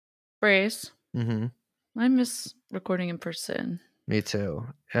Brace, Mm-hmm. I miss recording in person. Me too.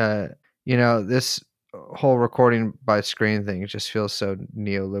 This whole recording by screen thing just feels so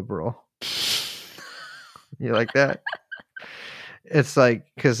neoliberal. You like that? It's like,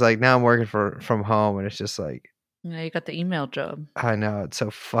 because like now I'm working from home and it's just like, Yeah, you got the email job. I know, it's so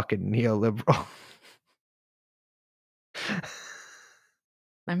fucking neoliberal.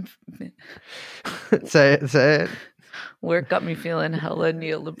 Say it. Work got me feeling hella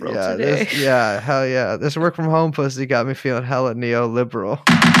neoliberal Yeah, today. hell yeah. This work from home pussy got me feeling hella neoliberal.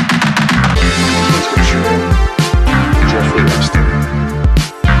 Jeffrey Epstein.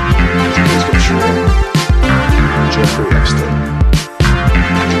 Jeffrey Epstein.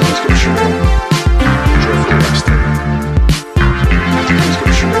 Jeffrey Epstein.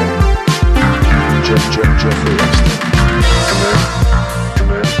 Jeffrey Epstein.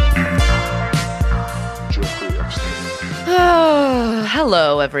 Come in. Jeffrey Epstein. Oh,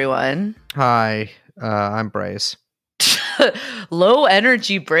 hello, everyone. Hi, I'm Brace. Low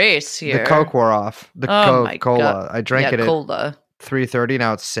energy Brace here. The Coke wore off. The my Cola. God. I drank it cola. at 3:30.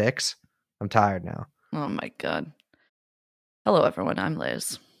 Now it's 6. I'm tired now. Oh my God. Hello, everyone. I'm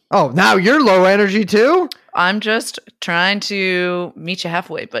Liz. Oh, now you're low energy too? I'm just trying to meet you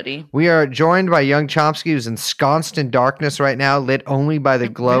halfway, buddy. We are joined by young Chomsky, who's ensconced in darkness right now, lit only by the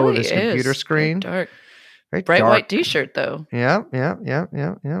glow of his computer screen. Very dark. Very bright dark. White t-shirt, though. Yeah.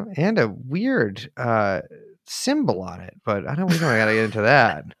 And a weird symbol on it, but we don't gotta get into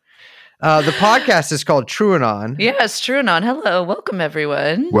that. The podcast is called TrueAnon. Yes, TrueAnon. Hello. Welcome,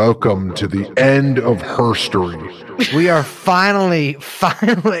 everyone. Welcome to the end of herstory. We are finally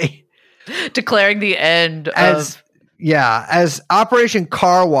declaring the end as Operation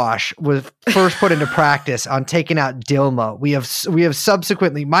Car Wash was first put into practice on taking out Dilma. We have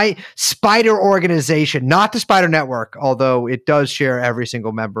subsequently, my spider organization, not the Spider Network, although it does share every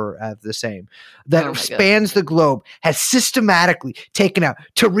single member of the same, that spans the globe, has systematically taken out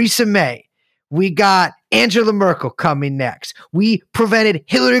Theresa May. We got Angela Merkel coming next. We prevented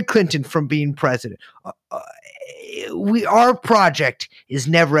Hillary Clinton from being president. Our project is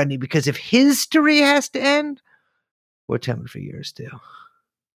never ending, because if history has to end, we're coming for yours too.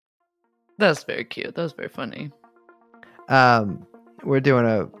 That was very cute. That was very funny. We're doing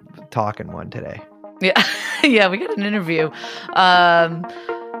a talking one today. Yeah. Yeah, we got an interview.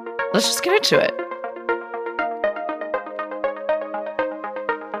 Let's just get into it.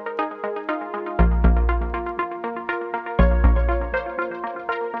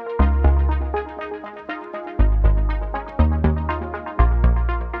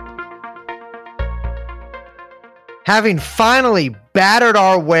 Having finally battered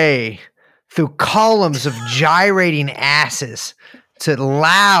our way through columns of gyrating asses to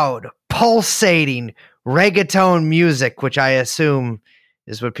loud, pulsating reggaeton music, which I assume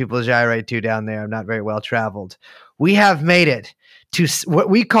is what people gyrate to down there. I'm not very well traveled. We have made it to what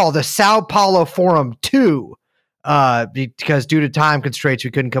we call the Sao Paulo Forum 2, because due to time constraints,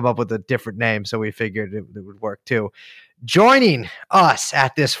 we couldn't come up with a different name, so we figured it would work too. Joining us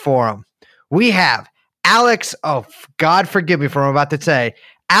at this forum, we have Alex, oh, God forgive me for what I'm about to say,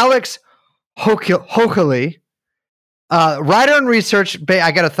 Alex Hochuli, writer and research,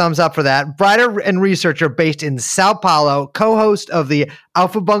 I got a thumbs up for that, writer and researcher based in Sao Paulo, co-host of the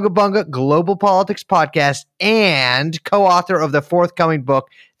Alpha Bunga Bunga Global Politics Podcast, and co-author of the forthcoming book,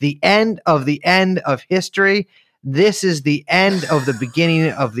 The End of History. This is the end of the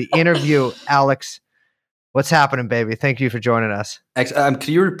beginning of the interview. Alex, what's happening, baby? Thank you for joining us. Could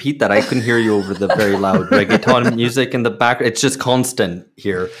you repeat that? I couldn't hear you over the very loud reggaeton music in the background. It's just constant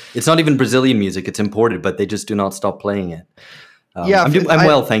here. It's not even Brazilian music. It's imported, but they just do not stop playing it. I'm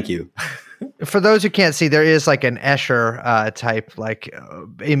well, thank you. For those who can't see, there is like an Escher type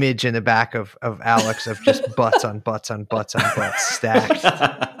image in the back of Alex of just butts on butts on butts on butts stacked.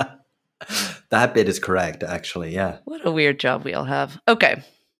 That bit is correct, actually, yeah. What a weird job we all have. Okay.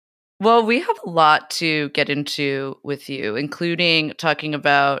 Well, we have a lot to get into with you, including talking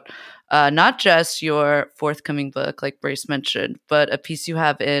about not just your forthcoming book, like Brace mentioned, but a piece you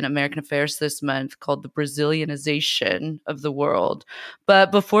have in American Affairs this month called The Brazilianization of the World.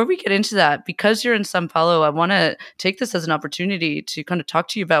 But before we get into that, because you're in Sao Paulo, I want to take this as an opportunity to kind of talk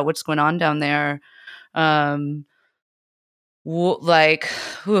to you about what's going on down there. The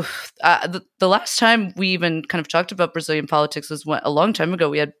last time we even kind of talked about Brazilian politics was a long time ago.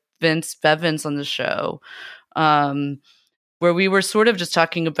 We had Vince Bevins on the show, where we were sort of just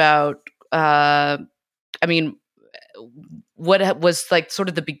talking about, what was like sort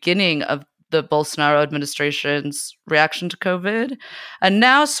of the beginning of the Bolsonaro administration's reaction to COVID. And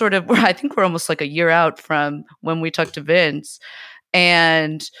now sort of, I think we're almost like a year out from when we talked to Vince.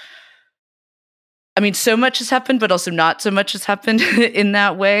 And I mean, so much has happened, but also not so much has happened in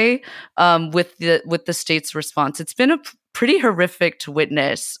that way with the state's response. It's been a pretty horrific to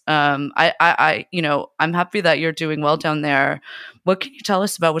witness. I, I'm happy that you're doing well down there. What can you tell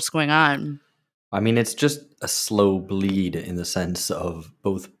us about what's going on? I mean, it's just a slow bleed in the sense of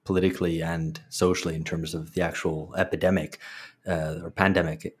both politically and socially in terms of the actual epidemic or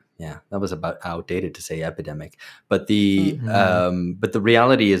pandemic. Yeah, that was about outdated to say epidemic. But the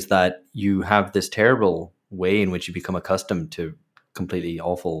reality is that you have this terrible way in which you become accustomed to completely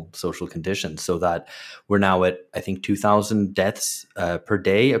awful social conditions, so that we're now at, I think, 2,000 deaths per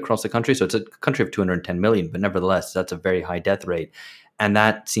day across the country. So it's a country of 210 million, but nevertheless, that's a very high death rate. And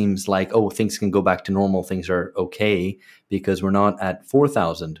that seems like, oh, things can go back to normal. Things are okay because we're not at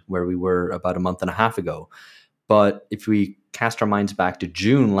 4,000 where we were about a month and a half ago. But if we cast our minds back to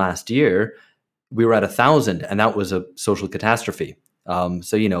June last year, we were at 1,000, and that was a social catastrophe.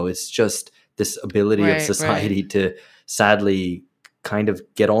 So, it's just this ability of society to sadly kind of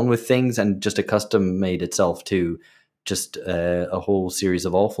get on with things and just made itself to just a whole series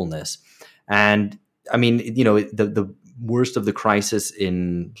of awfulness. And I mean, the worst of the crisis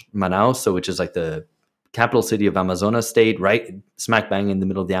in Manaus, so which is like the capital city of Amazonas state, right smack bang in the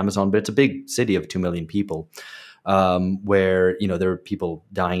middle of the Amazon, but it's a big city of 2 million people, where there are people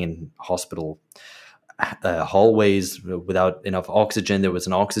dying in hospital hallways without enough oxygen. There was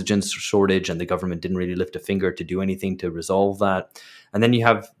an oxygen shortage, and the government didn't really lift a finger to do anything to resolve that. And then you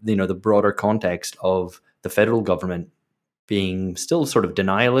have the broader context of the federal government being still sort of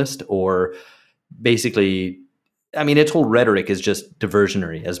denialist, or basically, I mean, its whole rhetoric is just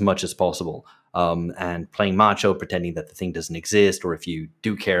diversionary as much as possible, and playing macho, pretending that the thing doesn't exist, or if you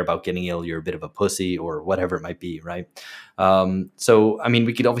do care about getting ill, you're a bit of a pussy, or whatever it might be, right? So, I mean,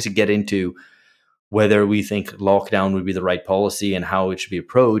 we could obviously get into whether we think lockdown would be the right policy and how it should be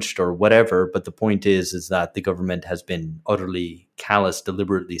approached or whatever, but the point is that the government has been utterly callous,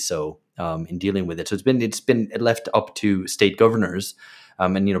 deliberately so, in dealing with it. So it's been left up to state governors.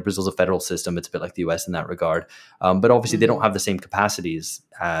 And Brazil's a federal system. It's a bit like the US in that regard. But obviously they don't have the same capacities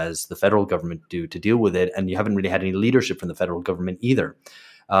as the federal government do to deal with it. And you haven't really had any leadership from the federal government either.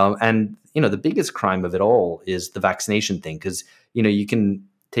 And the biggest crime of it all is the vaccination thing, because, you can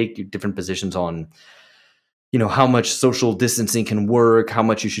take different positions on, how much social distancing can work, how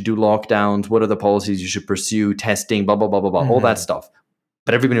much you should do lockdowns, what are the policies you should pursue, testing, blah, blah, blah, blah, blah, all that stuff.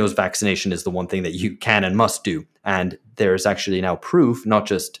 But everybody knows vaccination is the one thing that you can and must do. And there's actually now proof, not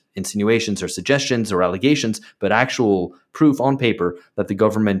just insinuations or suggestions or allegations, but actual proof on paper that the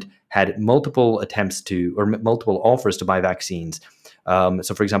government had multiple attempts to, or multiple offers to buy vaccines.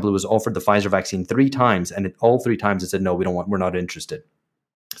 So, for example, it was offered the Pfizer vaccine 3 times, and all 3 times it said, no, we're not interested.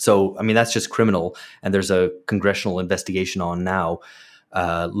 So, I mean, that's just criminal. And there's a congressional investigation on now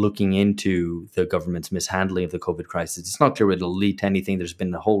looking into the government's mishandling of the COVID crisis. It's not clear it'll lead to anything. There's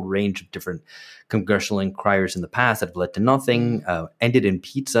been a whole range of different congressional inquiries in the past that have led to nothing, ended in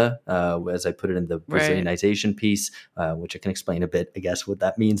pizza, as I put it in the Brazilianization piece, which I can explain a bit, I guess, what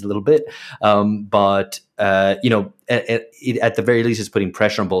that means a little bit. But at the very least, it's putting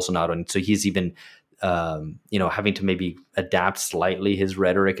pressure on Bolsonaro. And so he's even having to maybe adapt slightly his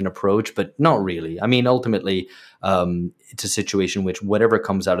rhetoric and approach, but not really. I mean, ultimately, it's a situation which whatever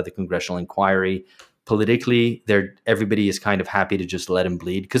comes out of the congressional inquiry, politically, everybody is kind of happy to just let him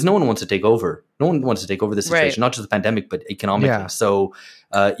bleed, because no one wants to take over. No one wants to take over the situation, not just the pandemic, but economically. Yeah. So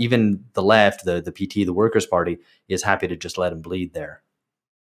even the left, the PT, the Workers' Party, is happy to just let him bleed there.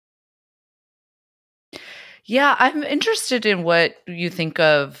 Yeah, I'm interested in what you think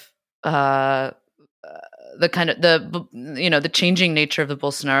of the kind of the changing nature of the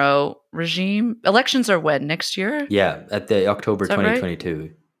Bolsonaro regime. Elections are when, next year? Yeah, at the October 2022.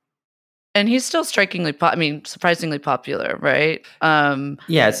 Right? And he's still surprisingly popular, right?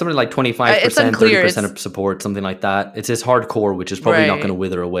 Yeah, it's something like 25%, 30% of support, something like that. It's his hardcore, which is probably not going to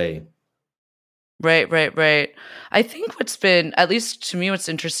wither away. Right. I think what's been, at least to me, what's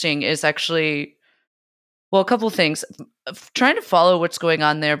interesting is actually, well, a couple of things. Trying to follow what's going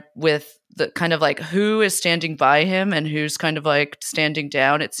on there with the kind of like who is standing by him and who's kind of like standing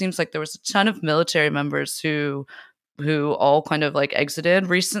down. It seems like there was a ton of military members who all kind of like exited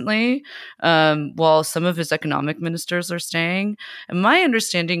recently, while some of his economic ministers are staying. And my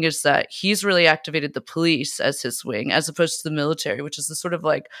understanding is that he's really activated the police as his wing, as opposed to the military, which is the sort of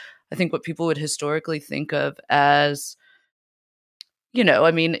like, I think what people would historically think of as,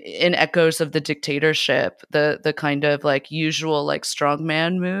 in echoes of the dictatorship, the kind of like usual like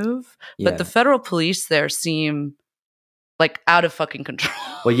strongman move. Yeah. But the federal police there seem like out of fucking control.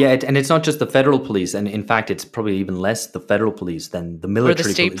 Well, yeah, and it's not just the federal police, and in fact, it's probably even less the federal police than the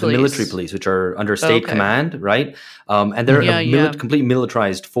military state the military police, which are under state Okay. command, right? And they're a complete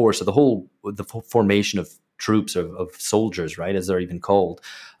militarized force. So the formation of troops of soldiers, right, as they're even called,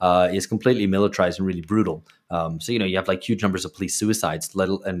 is completely militarized and really brutal. So you have like huge numbers of police suicides,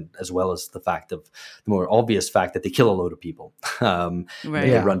 and as well as the more obvious fact that they kill a load of people.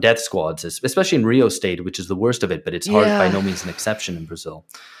 They run death squads, especially in Rio State, which is the worst of it. But it's by no means an exception in Brazil,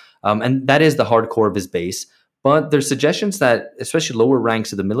 and that is the hardcore of his base. But there's suggestions that especially lower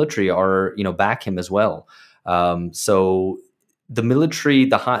ranks of the military are back him as well. So the military,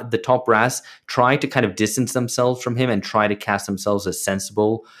 the top brass, try to kind of distance themselves from him and try to cast themselves as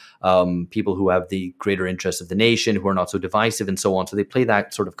sensible people who have the greater interests of the nation, who are not so divisive and so on. So they play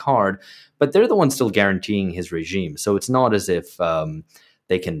that sort of card, but they're the ones still guaranteeing his regime. So it's not as if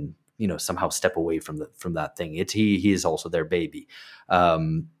they can, somehow step away from that thing. He is also their baby.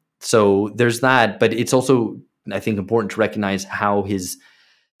 So there's that, but it's also, I think, important to recognize how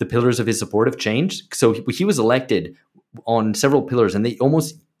the pillars of his support have changed. So he was elected on several pillars, and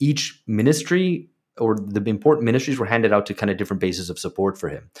each ministry or the important ministries were handed out to kind of different bases of support for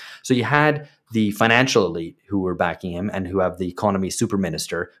him. So you had the financial elite who were backing him and who have the economy super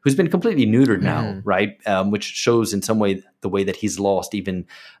minister, who's been completely neutered now, right? Which shows in some way the way that he's lost even,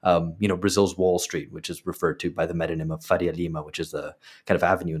 Brazil's Wall Street, which is referred to by the metonym of Faria Lima, which is a kind of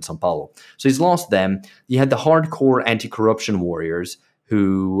avenue in São Paulo. So he's lost them. You had the hardcore anti-corruption warriors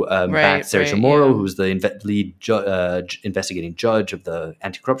who backed Sergio Moro, who's the lead investigating judge of the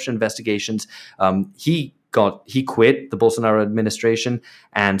anti-corruption investigations. He quit the Bolsonaro administration,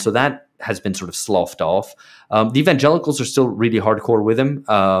 and so that has been sort of sloughed off. The evangelicals are still really hardcore with him,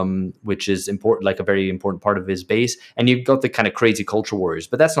 which is important, like a very important part of his base. And you've got the kind of crazy culture warriors,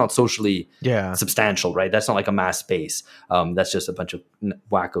 but that's not socially substantial, right? That's not like a mass base. That's just a bunch of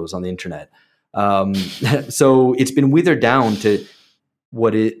wackos on the internet. So it's been withered down to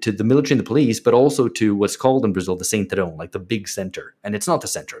the military and the police, but also to what's called in Brazil the Centrão, like the big center. And it's not the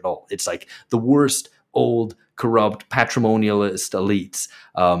center at all. It's like the worst, old, corrupt, patrimonialist elites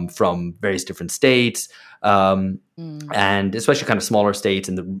from various different states, and especially kind of smaller states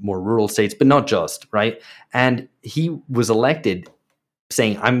and the more rural states, but not just, right? And he was elected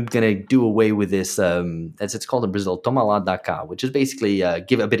saying, I'm going to do away with this, as it's called in Brazil, toma lá da cá, which is basically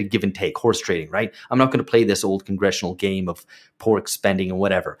give a bit of give and take, horse trading, right? I'm not going to play this old congressional game of pork spending and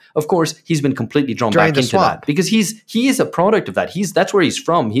whatever. Of course, he's been completely drawn back into that because he is a product of that. That's where he's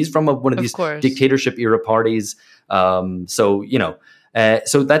from. He's from one of these dictatorship era parties. So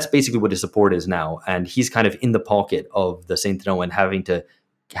that's basically what his support is now. And he's kind of in the pocket of the Centrão and having to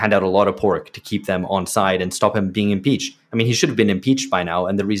hand out a lot of pork to keep them on side and stop him being impeached. I mean, he should have been impeached by now,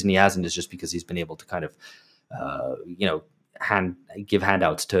 and the reason he hasn't is just because he's been able to kind of, give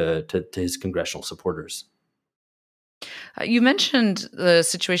handouts to his congressional supporters. You mentioned the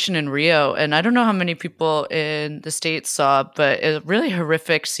situation in Rio, and I don't know how many people in the States saw, but a really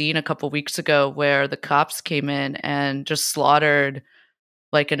horrific scene a couple weeks ago where the cops came in and just slaughtered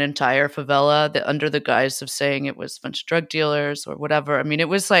like an entire favela under the guise of saying it was a bunch of drug dealers or whatever. I mean, it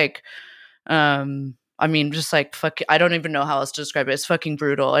was like, just like, fuck, I don't even know how else to describe it. It's fucking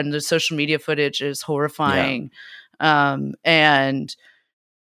brutal. And the social media footage is horrifying. Yeah. And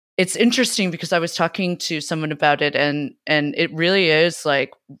it's interesting because I was talking to someone about it and it really is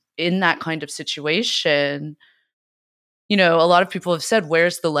like in that kind of situation, a lot of people have said,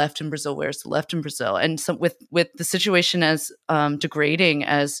 where's the left in Brazil? Where's the left in Brazil? And so with the situation as degrading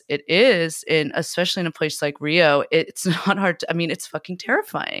as it is, especially in a place like Rio, it's not hard it's fucking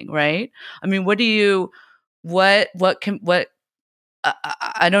terrifying, right? I mean, I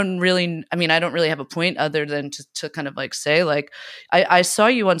don't really have a point other than to kind of like say, like, I saw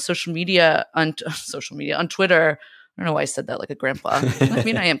you on social media, on Twitter. I don't know why I said that like a grandpa. I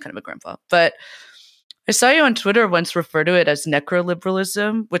mean, I am kind of a grandpa, but I saw you on Twitter once refer to it as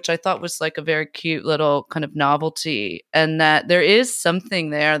necroliberalism, which I thought was like a very cute little kind of novelty, and that there is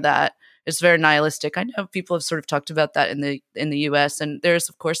something there that is very nihilistic. I know people have sort of talked about that in the US, and there's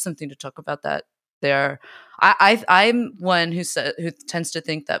of course something to talk about that there. I'm one who tends to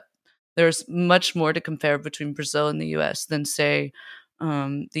think that there's much more to compare between Brazil and the US than say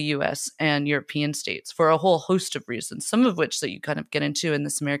the US and European states for a whole host of reasons, some of which that you kind of get into in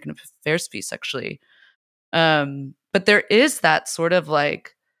this American Affairs piece actually. But there is that sort of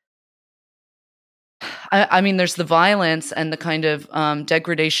like, I mean, there's the violence and the kind of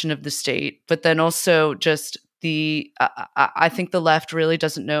degradation of the state, but then also just I think the left really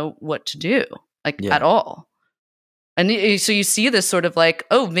doesn't know what to do, at all. so you see this sort of like,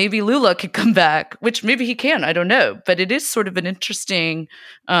 oh, maybe Lula could come back, which maybe he can, I don't know. But it is sort of an interesting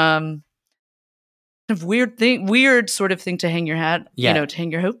weird sort of thing to hang your hat, to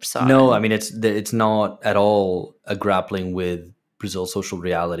hang your hopes on. No, I mean, it's not at all a grappling with Brazil's social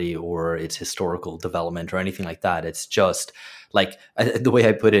reality or its historical development or anything like that. It's just like, the way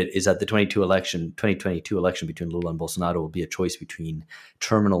I put it is that the 2022 election between Lula and Bolsonaro will be a choice between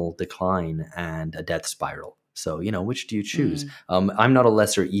terminal decline and a death spiral. So, which do you choose? I'm not a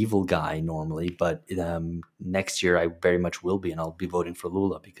lesser evil guy normally, but next year I very much will be, and I'll be voting for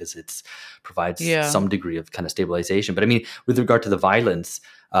Lula because it provides some degree of kind of stabilization. But I mean, with regard to the violence,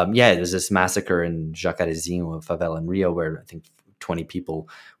 there's this massacre in Jacarezinho, a favela in Rio, where I think 20 people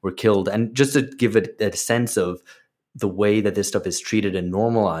were killed. And just to give it a sense of the way that this stuff is treated and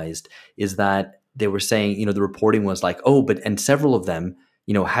normalized, is that they were saying, the reporting was like, and several of them,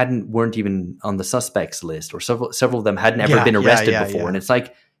 weren't even on the suspects list, or several of them hadn't ever been arrested before. And it's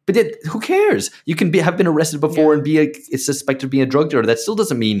like, but who cares? You can have been arrested before and be suspected of being a drug dealer. That still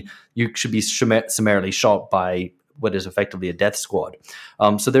doesn't mean you should be summarily shot by what is effectively a death squad.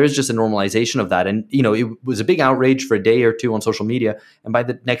 So there is just a normalization of that. And, it was a big outrage for a day or two on social media. And by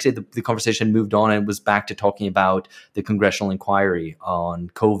the next day, the conversation moved on and was back to talking about the congressional inquiry on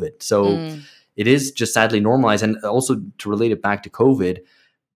COVID. So it is just sadly normalized. And also, to relate it back to COVID,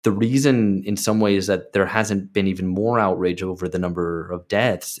 the reason in some ways that there hasn't been even more outrage over the number of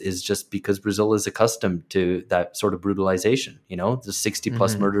deaths is just because Brazil is accustomed to that sort of brutalization, the 60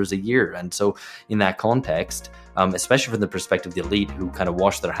 plus murders a year. And so in that context, especially from the perspective of the elite who kind of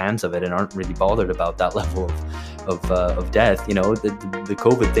wash their hands of it and aren't really bothered about that level of death, the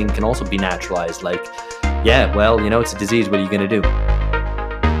COVID thing can also be naturalized. Like, it's a disease. What are you going to do?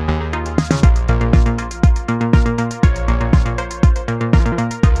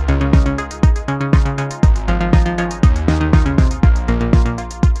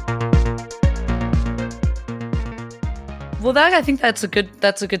 Well, I think that's a good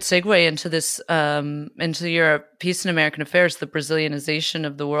segue into this, into your piece in American Affairs, the Brazilianization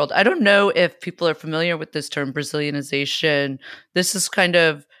of the world. I don't know if people are familiar with this term, Brazilianization. This is kind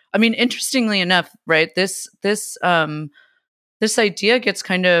of, interestingly enough, right? This idea gets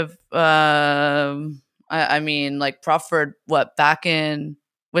kind of, proffered back in,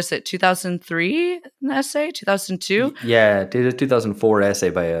 was it 2003 an essay, 2002? Yeah, did a 2004 essay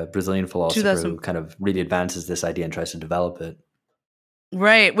by a Brazilian philosopher who kind of really advances this idea and tries to develop it.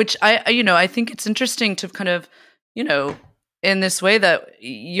 Right, which I think it's interesting to kind of, in this way that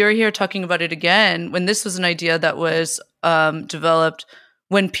you're here talking about it again, when this was an idea that was developed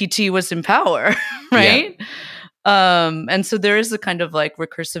when PT was in power, right? Yeah. And so there is a kind of like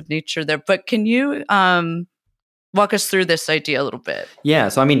recursive nature there. But can you walk us through this idea a little bit? Yeah.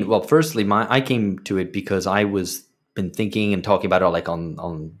 So, firstly, I came to it because I was been thinking and talking about it like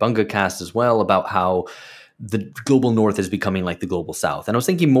on BungaCast as well, about how the global north is becoming like the global south. And I was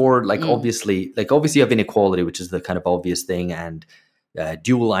thinking more like, obviously you have inequality, which is the kind of obvious thing, and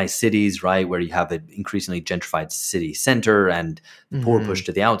dualized cities, right, where you have an increasingly gentrified city center and the poor pushed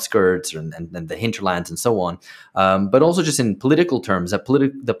to the outskirts and the hinterlands and so on. But also just in political terms,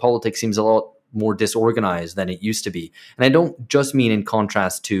 the politics seems a lot more disorganized than it used to be. And I don't just mean in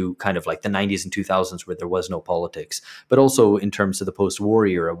contrast to kind of like the 90s and 2000s where there was no politics, but also in terms of the post-war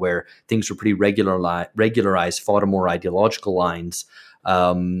era where things were pretty regularized, fought on more ideological lines,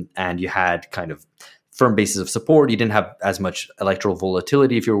 and you had kind of firm bases of support. You didn't have as much electoral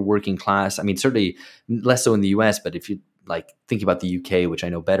volatility if you were working class. Certainly less so in the US, but if you like think about the UK, which I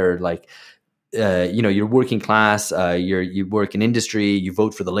know better, like you're working class, you work in industry, you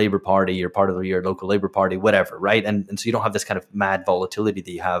vote for the Labour Party, you're part of your local Labour Party, whatever, right? And so you don't have this kind of mad volatility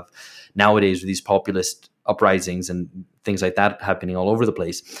that you have nowadays with these populist uprisings and things like that happening all over the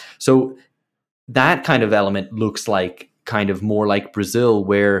place. So that kind of element looks like kind of more like Brazil,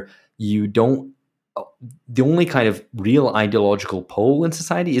 where the only kind of real ideological pole in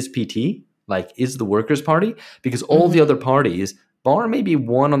society is PT, is the Workers' Party, because all the other parties, bar maybe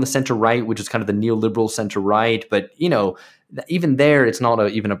one on the center right, which is kind of the neoliberal center right, but even there, it's not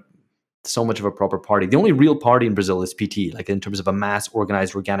so much of a proper party. The only real party in Brazil is PT, like in terms of a mass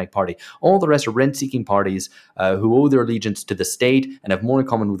organized organic party. All the rest are rent-seeking parties who owe their allegiance to the state and have more in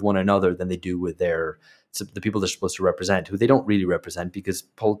common with one another than they do with the people they're supposed to represent, who they don't really represent, because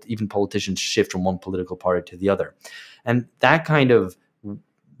even politicians shift from one political party to the other. And that kind of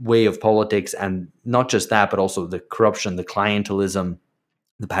way of politics, and not just that, but also the corruption, the clientelism,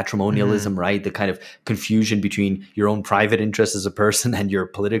 the patrimonialism, right? The kind of confusion between your own private interests as a person and your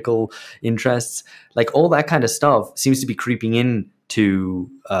political interests, like all that kind of stuff seems to be creeping in to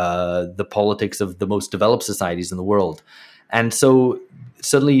the politics of the most developed societies in the world. And so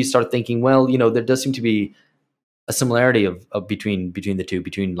suddenly you start thinking, well, there does seem to be a similarity of between the two,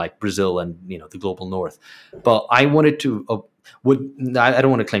 between like Brazil and the global north. But I wanted to I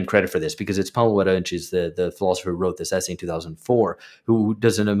don't want to claim credit for this, because it's Paulo Arantes, the philosopher who wrote this essay in 2004, who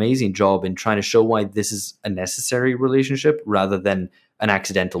does an amazing job in trying to show why this is a necessary relationship rather than an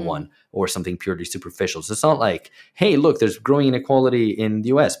accidental one or something purely superficial. So it's not like, hey, look, there's growing inequality in the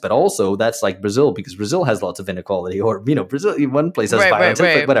US, but also that's like Brazil, because Brazil has lots of inequality, or, Brazil, one place has violence,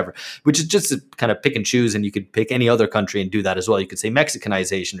 like whatever, which is just to kind of pick and choose. And you could pick any other country and do that as well. You could say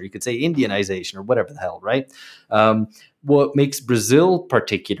Mexicanization, or you could say Indianization, or whatever the hell, right? What makes Brazil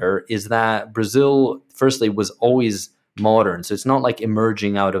particular is that Brazil, firstly, was always modern. So it's not like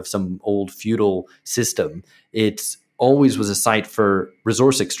emerging out of some old feudal system. It's always was a site for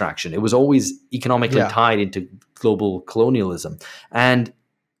resource extraction. It was always economically tied into global colonialism. And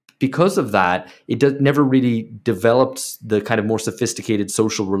because of that, it never really developed the kind of more sophisticated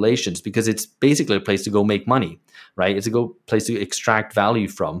social relations, because it's basically a place to go make money, right? It's a place to extract value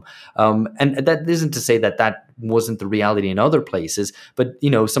from. And that isn't to say that that wasn't the reality in other places, but,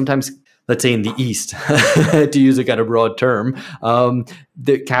 sometimes, let's say in the East, to use a kind of broad term,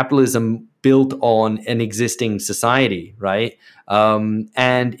 the capitalism built on an existing society, right?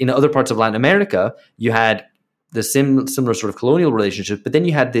 And in other parts of Latin America, you had the similar sort of colonial relationship, but then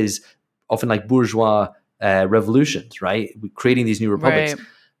you had these often like bourgeois revolutions, right? Creating these new republics. Right.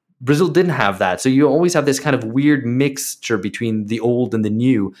 Brazil didn't have that. So you always have this kind of weird mixture between the old and the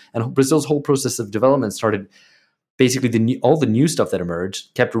new. And Brazil's whole process of development started basically all the new stuff that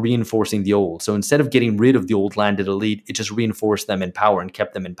emerged kept reinforcing the old. So instead of getting rid of the old landed elite, it just reinforced them in power and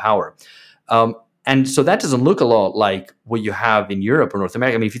kept them in power. And so that doesn't look a lot like what you have in Europe or North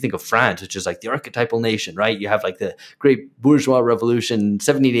America. I mean, if you think of France, which is like the archetypal nation, right? You have like the great bourgeois revolution,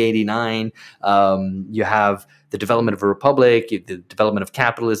 1789. You have the development of a republic, the development of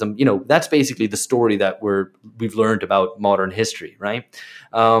capitalism. That's basically the story that we've learned about modern history, right?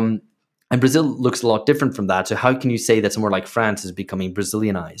 And Brazil looks a lot different from that. So how can you say that somewhere like France is becoming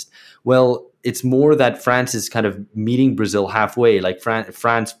Brazilianized? Well, it's more that France is kind of meeting Brazil halfway. Like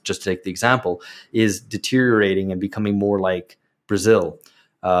France, just to take the example, is deteriorating and becoming more like Brazil.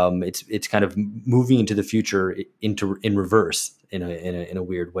 It's kind of moving into the future in reverse in a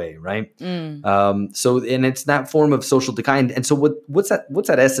weird way, right? So and it's that form of social decline. And so what's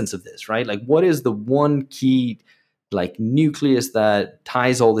that essence of this, right? Like, what is the one key like nucleus that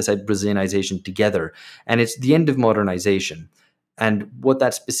ties all this Brazilianization together? And it's the end of modernization. And what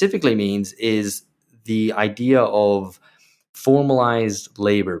that specifically means is the idea of formalized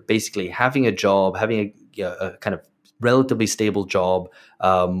labor, basically having a job, having a kind of relatively stable job,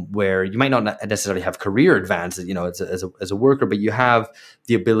 where you might not necessarily have career advances, as a worker, but you have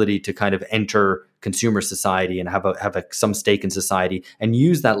the ability to kind of enter consumer society and have some stake in society, and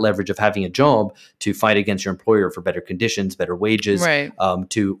use that leverage of having a job to fight against your employer for better conditions, better wages, right.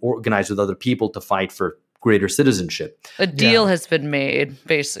 To organize with other people to fight for greater citizenship. A deal has been made,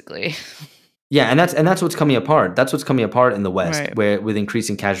 basically. Yeah, and that's what's coming apart. That's what's coming apart in the West, right. Where with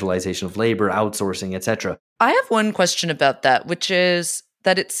increasing casualization of labor, outsourcing, etc. I have one question about that, which is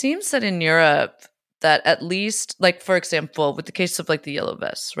that it seems that in Europe, that at least, like, for example, with the case of like the Yellow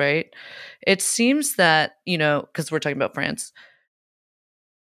Vests, right? It seems that, because we're talking about France,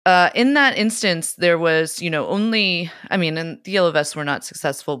 in that instance, there was, and the Yellow Vests were not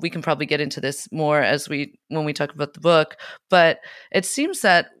successful. We can probably get into this more when we talk about the book, but it seems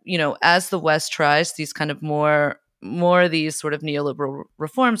that, as the West tries these kind of more these sort of neoliberal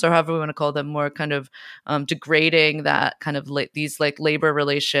reforms, or however we want to call them, more kind of degrading that kind of these like labor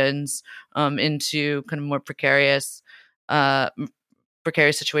relations into kind of more precarious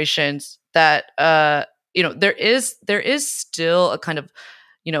situations, that there is still a kind of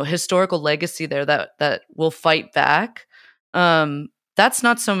historical legacy there that will fight back. That's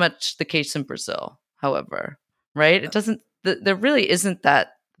not so much the case in Brazil, however, right? It doesn't. There really isn't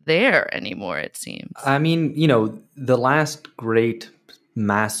that there anymore, it seems. I mean, the last great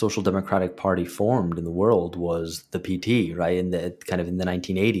mass social democratic party formed in the world was the PT, right? In the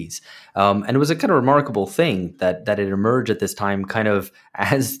 1980s. And it was a kind of remarkable thing that it emerged at this time, kind of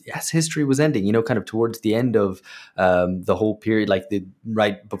as history was ending, kind of towards the end of the whole period, like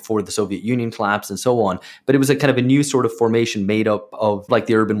right before the Soviet Union collapsed and so on. But it was a kind of a new sort of formation made up of like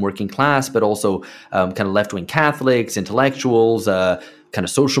the urban working class, but also kind of left-wing Catholics, intellectuals, kind of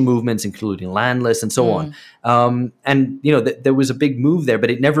social movements, including landless and so on. And, there was a big move there,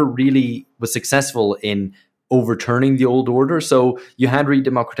 but it never really was successful in overturning the old order. So you had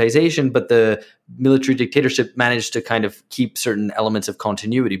redemocratization, but the military dictatorship managed to kind of keep certain elements of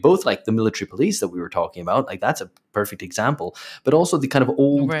continuity, both like the military police that we were talking about, like that's a perfect example, but also the kind of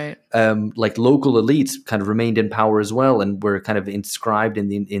old, like local elites kind of remained in power as well, and were kind of inscribed in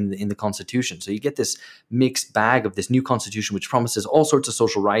the constitution. So you get this mixed bag of this new constitution, which promises all sorts of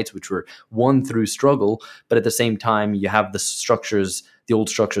social rights, which were won through struggle, but at the same time, you have the old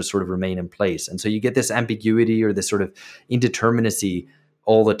structures sort of remain in place. And so you get this ambiguity or this sort of indeterminacy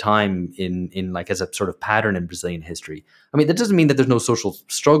all the time in like as a sort of pattern in Brazilian history. I mean, that doesn't mean that there's no social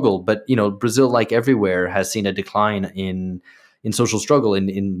struggle, but Brazil, like everywhere, has seen a decline in social struggle,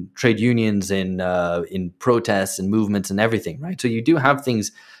 in trade unions, in protests and movements and everything, right? So you do have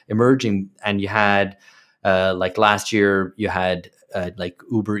things emerging, and you had like last year, you had like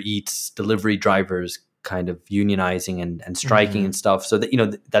Uber Eats delivery drivers kind of unionizing and striking and stuff. So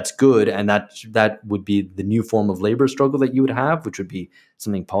that, that's good. And that would be the new form of labor struggle that you would have, which would be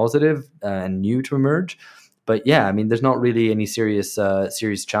something positive and new to emerge. But yeah, I mean, there's not really any serious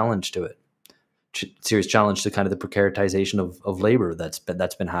challenge to it. Serious challenge to kind of the precaritization of labor that's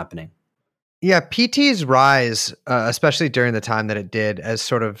been happening. Yeah, PT's rise, especially during the time that it did, as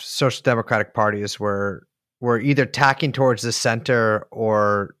sort of social democratic parties were either tacking towards the center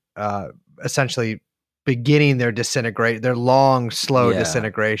or essentially beginning their long, slow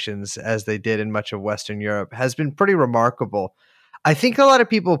disintegrations, as they did in much of Western Europe, has been pretty remarkable. I think a lot of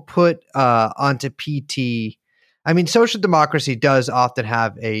people put onto PT. I mean, social democracy does often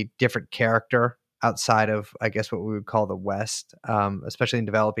have a different character outside of, I guess, what we would call the West, especially in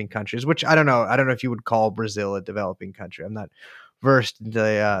developing countries, which I don't know if you would call Brazil a developing country. I'm not versed in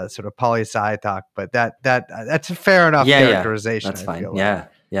the sort of poli-sci talk, but that's a fair enough characterization. That's fine.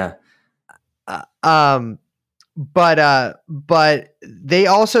 Yeah. But they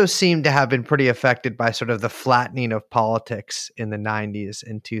also seem to have been pretty affected by sort of the flattening of politics in the 90s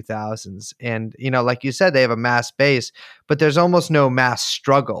and 2000s. And, like you said, they have a mass base, but there's almost no mass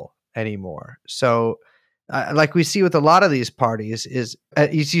struggle anymore. So like we see with a lot of these parties is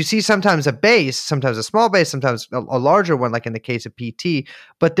you see sometimes a base, sometimes a small base, sometimes a larger one, like in the case of PT,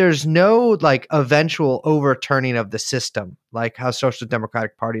 but there's no like eventual overturning of the system, like how social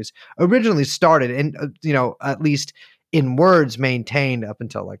democratic parties originally started and, at least in words maintained up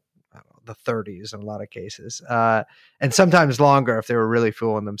until like the 30s in a lot of cases, and sometimes longer if they were really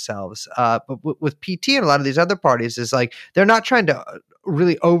fooling themselves. But with PT and a lot of these other parties is like, they're not trying to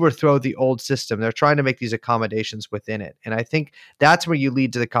really overthrow the old system. They're trying to make these accommodations within it. And I think that's where you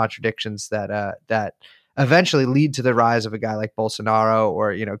lead to the contradictions that eventually lead to the rise of a guy like Bolsonaro,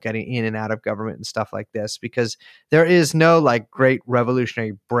 or, getting in and out of government and stuff like this, because there is no like great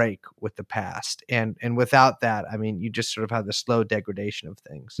revolutionary break with the past. And without that, I mean, you just sort of have the slow degradation of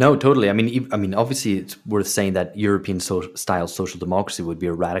things. No, totally. I mean, obviously it's worth saying that European style social democracy would be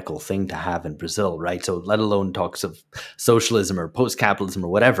a radical thing to have in Brazil, right? So let alone talks of socialism or post-capitalism or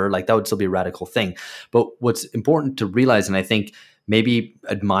whatever, like that would still be a radical thing. But what's important to realize, and I think maybe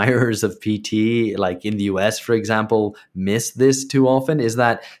admirers of PT, like in the US, for example, miss this too often, is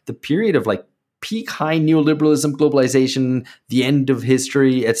that the period of like peak high neoliberalism, globalization, the end of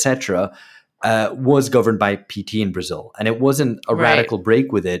history, etc., was governed by PT in Brazil. And it wasn't a radical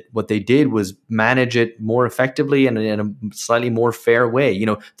break with it. What they did was manage it more effectively and in a slightly more fair way.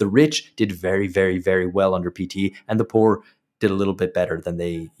 The rich did very, very, very well under PT, and the poor did a little bit better than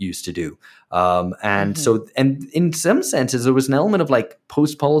they used to do. So in some senses, there was an element of like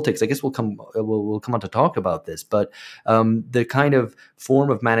post-politics. I guess we'll come on to talk about this, but the kind of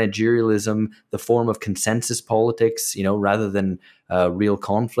form of managerialism, the form of consensus politics, rather than real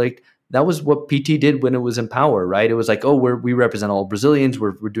conflict, that was what PT did when it was in power, right? It was like, oh, we represent all Brazilians.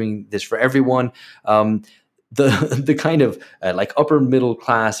 We're doing this for everyone. The kind of like upper middle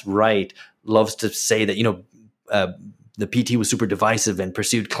class right loves to say that, the PT was super divisive and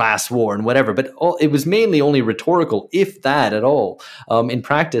pursued class war and whatever, but it was mainly only rhetorical, if that at all. In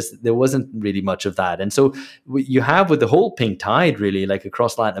practice, there wasn't really much of that. And so you have with the whole pink tide, really, like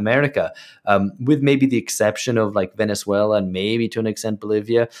across Latin America, with maybe the exception of like Venezuela and maybe to an extent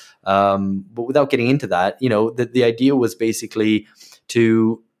Bolivia, but without getting into that, the idea was basically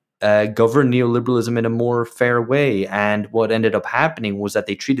to govern neoliberalism in a more fair way. And what ended up happening was that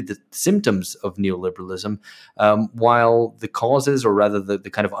they treated the symptoms of neoliberalism while the causes, or rather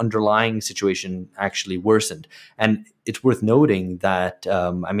the kind of underlying situation, actually worsened. And it's worth noting that,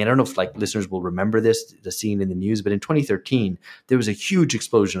 I don't know if like listeners will remember this, the scene in the news, but in 2013, there was a huge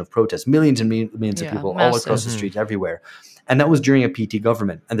explosion of protests, millions and millions of people all across the streets everywhere. And that was during a PT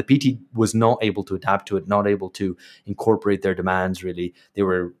government. And the PT was not able to adapt to it, not able to incorporate their demands, really. They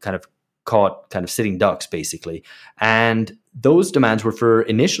were kind of caught kind of sitting ducks, basically. And those demands were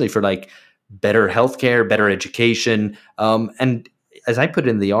initially for like better healthcare, better education, and as I put it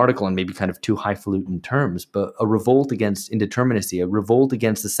in the article, and maybe kind of too highfalutin terms, but a revolt against indeterminacy, a revolt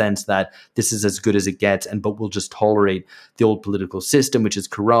against the sense that this is as good as it gets, but we'll just tolerate the old political system, which is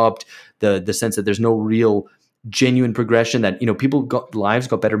corrupt, the sense that there's no real genuine progression, that, you know, lives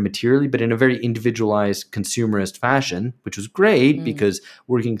got better materially, but in a very individualized consumerist fashion, which was great because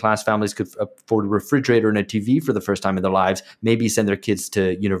working class families could afford a refrigerator and a TV for the first time in their lives, maybe send their kids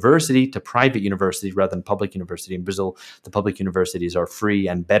to private university rather than public university. In Brazil, the public universities are free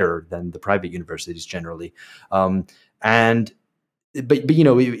and better than the private universities generally. But you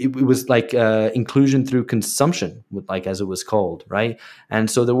know, it was like inclusion through consumption, like as it was called, right?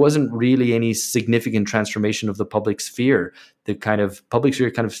 And so there wasn't really any significant transformation of the public sphere. The kind of public sphere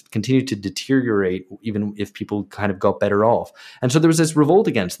kind of continued to deteriorate, even if people kind of got better off. And so there was this revolt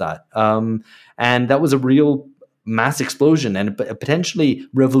against that, and that was a real mass explosion and a potentially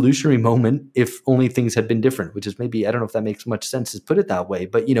revolutionary moment if only things had been different. Which is maybe, I don't know if that makes much sense to put it that way,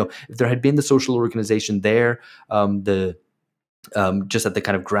 but you know, if there had been the social organization there, just at the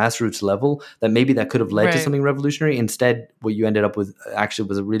kind of grassroots level, that maybe that could have led to something revolutionary. Instead, what you ended up with actually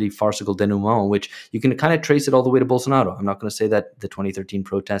was a really farcical denouement, which you can kind of trace it all the way to Bolsonaro. I'm not going to say that the 2013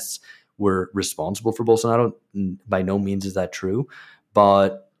 protests were responsible for Bolsonaro. By no means is that true,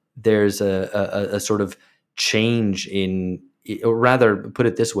 but there's a sort of change or rather, put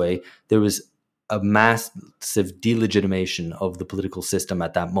it this way, there was a massive delegitimation of the political system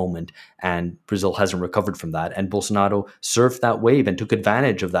at that moment, and Brazil hasn't recovered from that. And Bolsonaro surfed that wave and took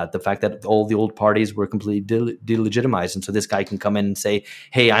advantage of that, the fact that all the old parties were completely delegitimized. And so this guy can come in and say,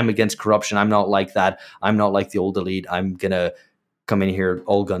 hey, I'm against corruption. I'm not like that. I'm not like the old elite. I'm going to come in here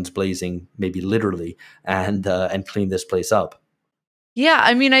all guns blazing, maybe literally, and clean this place up. Yeah,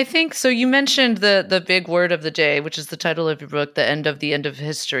 I mean, I think so. You mentioned the big word of the day, which is the title of your book, the end of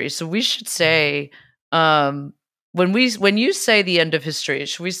history. So we should say, when you say the end of history,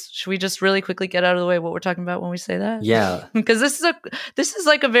 should we just really quickly get out of the way what we're talking about when we say that? Yeah, because this is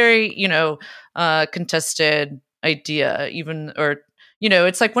like a very, you know, contested idea, even, or, you know,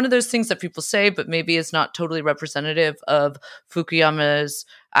 it's like one of those things that people say, but maybe is not totally representative of Fukuyama's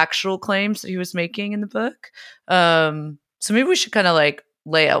actual claims that he was making in the book. So maybe we should kind of like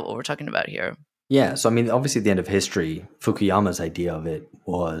lay out what we're talking about here. Yeah. So, I mean, obviously the end of history, Fukuyama's idea of it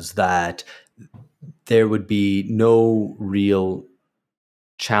was that there would be no real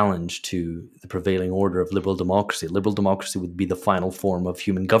challenge to the prevailing order of liberal democracy. Liberal democracy would be the final form of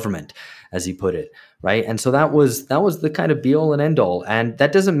human government, as he put it, right? And so that was the kind of be all and end all. And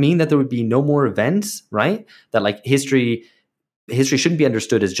that doesn't mean that there would be no more events, right? That like history shouldn't be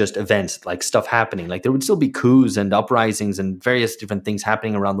understood as just events, like stuff happening. Like there would still be coups and uprisings and various different things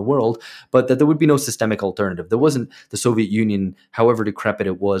happening around the world, but that there would be no systemic alternative. There wasn't the Soviet Union, however decrepit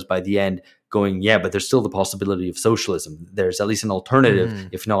it was by the end, going, yeah, but there's still the possibility of socialism. There's at least an alternative,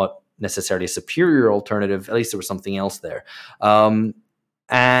 if not necessarily a superior alternative. At least there was something else there. And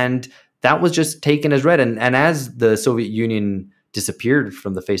that was just taken as read. And as the Soviet Union disappeared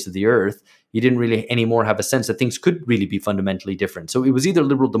from the face of the earth, you didn't really anymore have a sense that things could really be fundamentally different. So it was either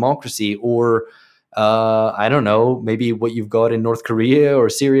liberal democracy or, I don't know, maybe what you've got in North Korea or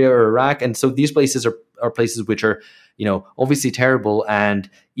Syria or Iraq. And so these places are places which are, you know, obviously terrible, and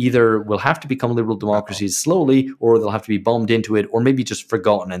either will have to become liberal democracies slowly, or they'll have to be bombed into it, or maybe just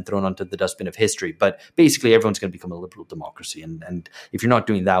forgotten and thrown onto the dustbin of history. But basically everyone's going to become a liberal democracy. And if you're not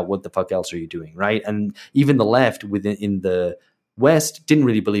doing that, what the fuck else are you doing, right? And even the left in the West didn't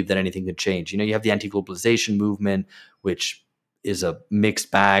really believe that anything could change. You know, you have the anti-globalization movement, which is a mixed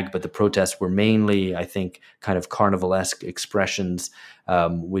bag, but the protests were mainly, I think, kind of carnivalesque expressions,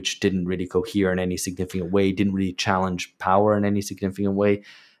 which didn't really cohere in any significant way, didn't really challenge power in any significant way.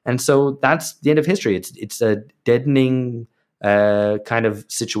 And so that's the end of history. It's a deadening kind of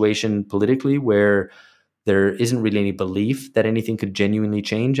situation politically, where there isn't really any belief that anything could genuinely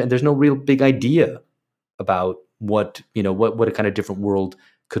change, and there's no real big idea about what a kind of different world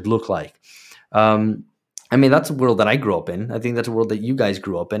could look like. I mean, that's a world that I grew up in. I think that's a world that you guys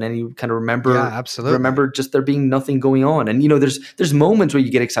grew up in, and you kind of remember just there being nothing going on. And, you know, there's moments where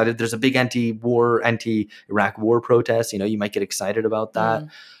you get excited. There's a big anti-Iraq war protest. You know, you might get excited about that.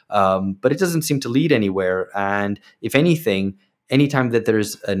 But it doesn't seem to lead anywhere. And if anything, anytime that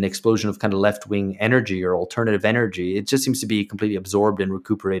there's an explosion of kind of left-wing energy or alternative energy, it just seems to be completely absorbed and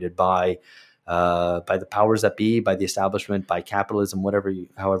recuperated by the powers that be, by the establishment, by capitalism, however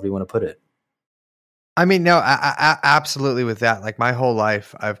you want to put it. I mean, no, I absolutely with that. Like my whole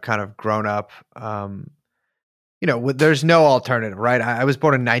life, I've kind of grown up there's no alternative, right? I was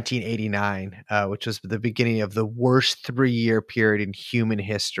born in 1989, which was the beginning of the worst 3-year period in human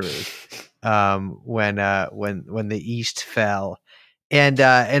history, when the East fell,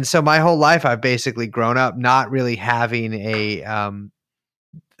 and so my whole life I've basically grown up not really having a,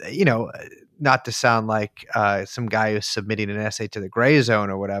 not to sound like some guy who's submitting an essay to the gray zone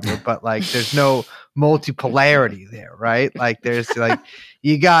or whatever, but like there's no multipolarity there, right? Like there's like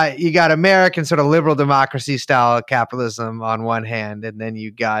you got American sort of liberal democracy style capitalism on one hand, and then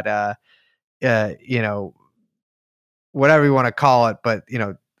you got whatever you want to call it, but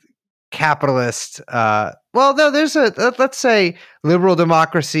capitalist. Well, no, there's let's say liberal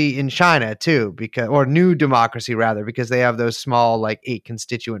democracy in China too, or new democracy rather, because they have those small like 8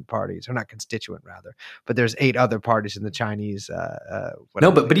 constituent parties, or not constituent rather, but there's 8 other parties in the Chinese.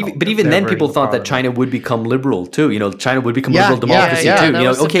 No, but even then, people thought that China would become liberal too. China would become liberal democracy too.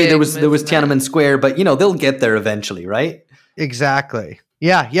 Okay, there was Tiananmen Square, but they'll get there eventually, right? Exactly.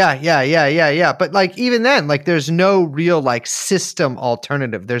 Yeah. But like even then, like there's no real like system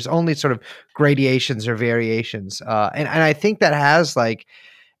alternative. There's only sort of gradations or variations. And I think that has like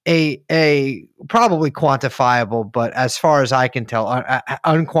a probably quantifiable, but as far as I can tell,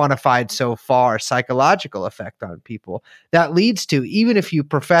 unquantified so far, psychological effect on people that leads to, even if you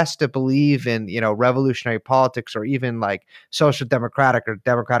profess to believe in, revolutionary politics, or even like social democratic or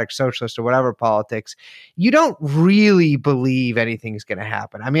democratic socialist or whatever politics, you don't really believe anything's going to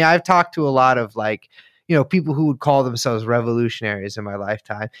happen. I mean, I've talked to a lot of like, people who would call themselves revolutionaries in my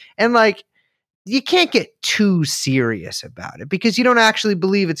lifetime, and like, you can't get too serious about it because you don't actually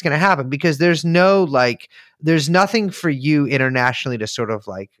believe it's going to happen, because there's nothing for you internationally to sort of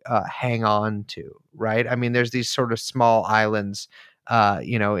like hang on to, right? I mean, there's these sort of small islands,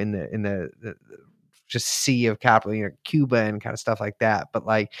 in the just sea of capital, Cuba and kind of stuff like that. But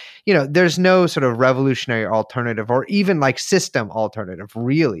like, there's no sort of revolutionary alternative or even like system alternative,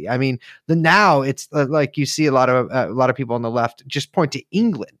 really. I mean, now it's like you see a lot of people on the left just point to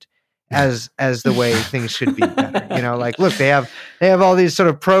England as the way things should be better. Like, look, they have all these sort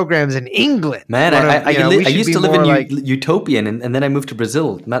of programs in England. Man, I used to live in like, Utopian, and then I moved to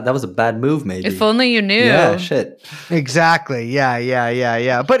Brazil. That was a bad move, maybe. If only you knew. Yeah, shit. Exactly.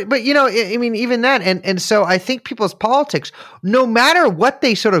 Yeah. But I mean, even that, and so I think people's politics, no matter what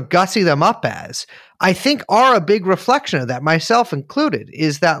they sort of gussy them up as, I think are a big reflection of that, myself included,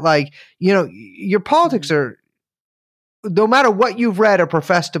 is that like, your politics are, no matter what you've read or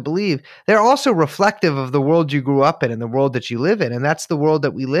profess to believe, they're also reflective of the world you grew up in and the world that you live in. And that's the world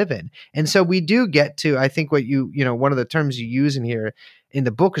that we live in. And so we do get to, I think what one of the terms you use in here in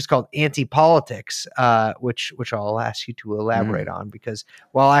the book is called anti-politics, which I'll ask you to elaborate on, because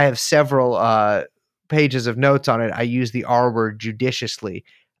while I have several pages of notes on it, I use the R word judiciously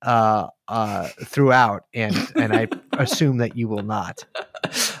throughout, and I assume that you will not.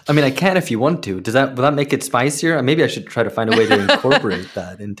 I mean, I can if you want to. Will that make it spicier? Maybe I should try to find a way to incorporate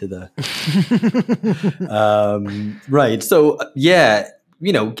that into the. Right. So yeah,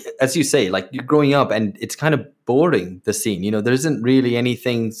 as you say, like you're growing up, and it's kind of boring, the scene. There isn't really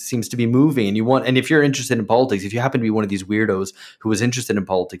anything seems to be moving, and if you're interested in politics, if you happen to be one of these weirdos who was interested in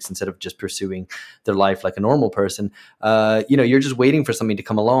politics instead of just pursuing their life like a normal person, you're just waiting for something to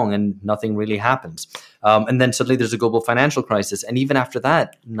come along, and nothing really happens. And then suddenly there's a global financial crisis, and even after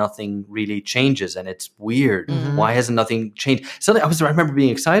that, nothing really changes, and it's weird. Mm-hmm. Why hasn't nothing changed? Suddenly, I remember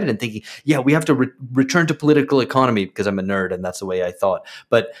being excited and thinking, yeah, we have to return to political economy, because I'm a nerd and that's the way I thought.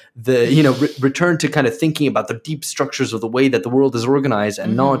 But return to kind of thinking about the deep structures of the way that the world is organized,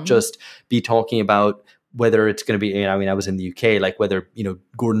 and not just be talking about whether it's going to be, I was in the UK, like whether,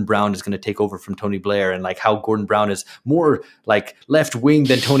 Gordon Brown is going to take over from Tony Blair, and like how Gordon Brown is more like left wing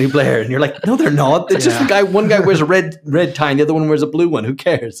than Tony Blair. And you're like, no, they're not. It's just one guy wears a red tie and the other one wears a blue one. Who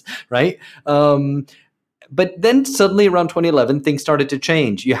cares? Right. But then suddenly around 2011, things started to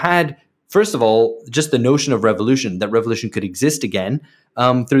change. You had, first of all, just the notion of revolution, that revolution could exist again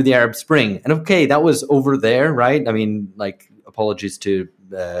through the Arab Spring. And okay, that was over there, right? I mean, like, apologies to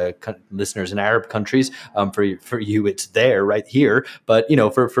listeners in Arab countries. For you, it's there, right here. But,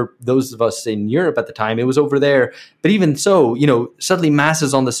 for those of us in Europe at the time, it was over there. But even so, suddenly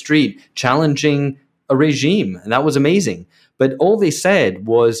masses on the street challenging a regime. And that was amazing. But all they said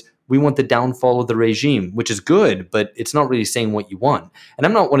was, we want the downfall of the regime, which is good, but it's not really saying what you want. And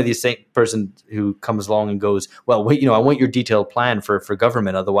I'm not one of these persons who comes along and goes, well, wait, I want your detailed plan for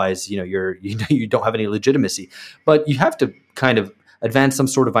government. Otherwise, you don't have any legitimacy. But you have to kind of advance some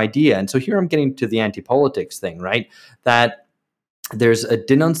sort of idea. And so here I'm getting to the anti-politics thing, right? That there's a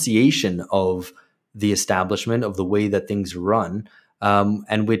denunciation of the establishment, of the way that things run,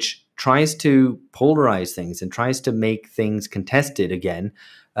 and which tries to polarize things and tries to make things contested again,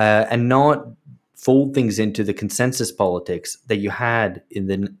 and not fold things into the consensus politics that you had in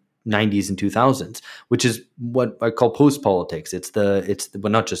the 90s and 2000s, which is what I call post politics. It's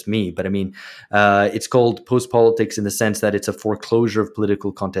well, not just me, but I mean, it's called post politics in the sense that it's a foreclosure of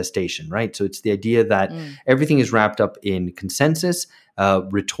political contestation, right? So it's the idea that everything is wrapped up in consensus,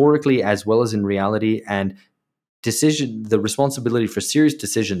 rhetorically as well as in reality, and the responsibility for serious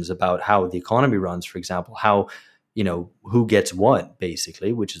decisions about how the economy runs, for example, how, who gets what,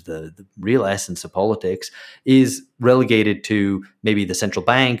 basically, which is the real essence of politics, is relegated to maybe the central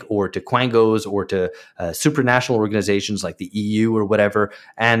bank or to quangos or to supranational organizations like the EU or whatever.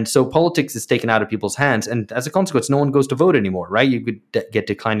 And so politics is taken out of people's hands. And as a consequence, no one goes to vote anymore, right? You could get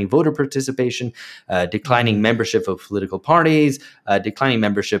declining voter participation, declining membership of political parties, declining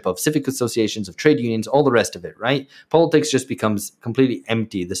membership of civic associations, of trade unions, all the rest of it, right? Politics just becomes completely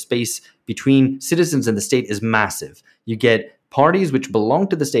empty. The space between citizens and the state is massive. You get parties which belong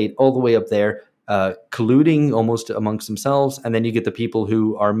to the state all the way up there, colluding almost amongst themselves, and then you get the people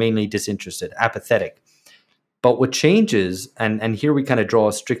who are mainly disinterested, apathetic. But what changes, and here we kind of draw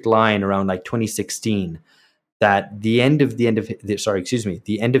a strict line around like 2016, that the end of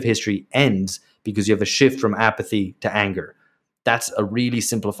history ends because you have a shift from apathy to anger. That's a really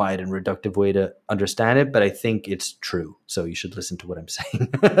simplified and reductive way to understand it, but I think it's true. So you should listen to what I'm saying.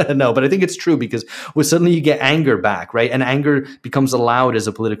 No, but I think it's true because suddenly you get anger back, right? And anger becomes allowed as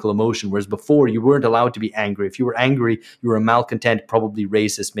a political emotion, whereas before you weren't allowed to be angry. If you were angry, you were a malcontent, probably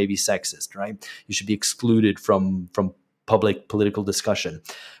racist, maybe sexist, right? You should be excluded from public political discussion.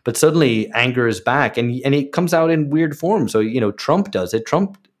 But suddenly anger is back, and it comes out in weird form. So, Trump does it.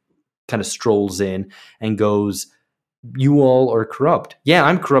 Trump kind of strolls in and goes, "You all are corrupt." Yeah,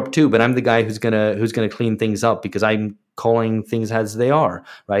 I'm corrupt too, but I'm the guy who's gonna clean things up because I'm calling things as they are,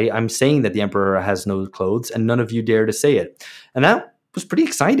 right? I'm saying that the emperor has no clothes, and none of you dare to say it. And that was pretty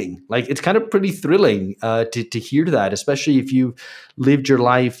exciting. Like, it's kind of pretty thrilling to hear that, especially if you've lived your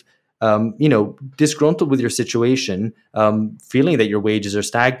life disgruntled with your situation, feeling that your wages are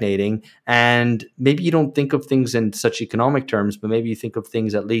stagnating, and maybe you don't think of things in such economic terms, but maybe you think of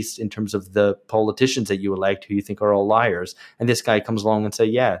things at least in terms of the politicians that you elect who you think are all liars. And this guy comes along and say,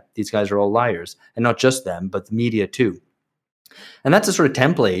 yeah, these guys are all liars. And not just them, but the media too. And that's a sort of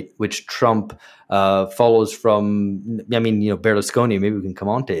template which Trump follows from, Berlusconi. Maybe we can come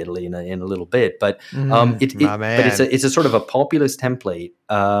on to Italy in a little bit, but it's a sort of a populist template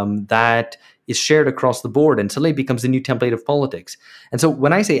that is shared across the board, and suddenly it becomes the new template of politics. And so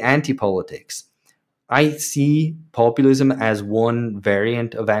when I say anti-politics, I see populism as one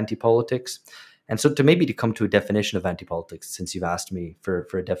variant of anti-politics. And so to come to a definition of anti-politics, since you've asked me for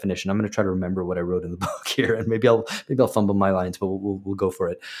a definition, I'm going to try to remember what I wrote in the book here, and maybe I'll fumble my lines, but we'll go for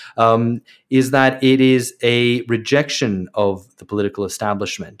it. Is that it is a rejection of the political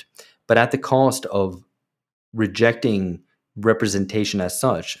establishment, but at the cost of rejecting representation as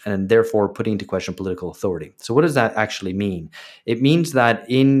such, and therefore putting into question political authority. So what does that actually mean? It means that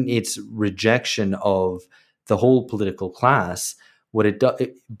in its rejection of the whole political class, what it does,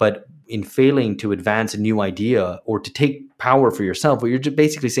 but in failing to advance a new idea or to take power for yourself, what you're just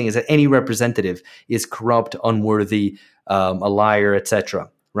basically saying is that any representative is corrupt, unworthy, a liar, etc.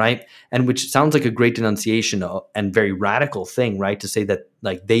 Right? And which sounds like a great denunciation and very radical thing, right? To say that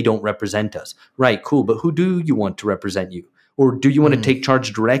like they don't represent us, right? Cool, but who do you want to represent you? Or do you want to take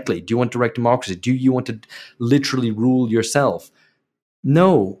charge directly? Do you want direct democracy? Do you want to literally rule yourself?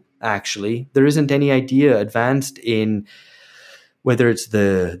 No, actually, there isn't any idea advanced in whether it's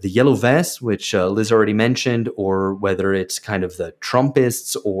the yellow vests, which Liz already mentioned, or whether it's kind of the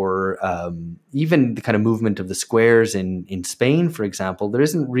Trumpists, or even the kind of movement of the squares in Spain, for example. There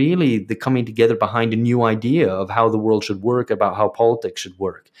isn't really the coming together behind a new idea of how the world should work, about how politics should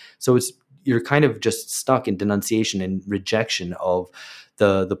work. So you're kind of just stuck in denunciation and rejection of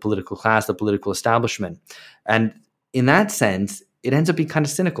the political class, the political establishment. And in that sense, it ends up being kind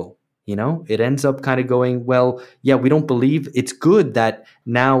of cynical. It ends up kind of going, well, yeah, we don't believe. It's good that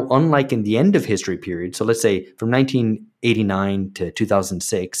now, unlike in the end of history period, so let's say from 1989 to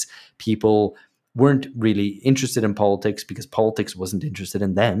 2006, people weren't really interested in politics because politics wasn't interested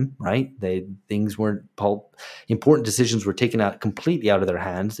in them, right? Important decisions were taken out completely out of their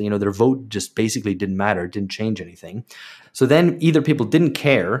hands. Their vote just basically didn't matter, didn't change anything. So then either people didn't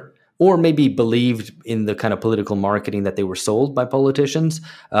care, or maybe believed in the kind of political marketing that they were sold by politicians.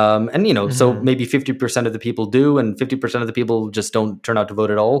 So maybe 50% of the people do, and 50% of the people just don't turn out to vote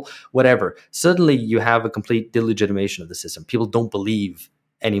at all, whatever. Suddenly you have a complete delegitimation of the system. People don't believe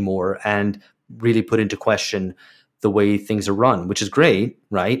anymore and really put into question the way things are run, which is great,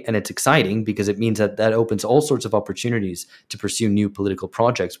 right? And it's exciting because it means that opens all sorts of opportunities to pursue new political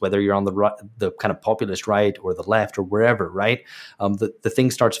projects, whether you're on the kind of populist right or the left or wherever, right? The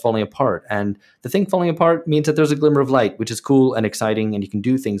thing starts falling apart. And the thing falling apart means that there's a glimmer of light, which is cool and exciting, and you can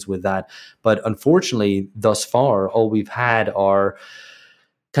do things with that. But unfortunately, thus far, all we've had are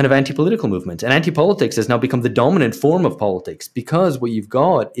kind of anti-political movements. And anti-politics has now become the dominant form of politics, because what you've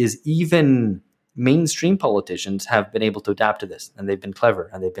got is even mainstream politicians have been able to adapt to this, and they've been clever,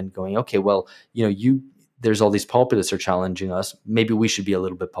 and they've been going, okay, well, there's all these populists are challenging us. Maybe we should be a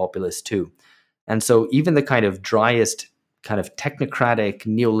little bit populist too. And so even the kind of driest, kind of technocratic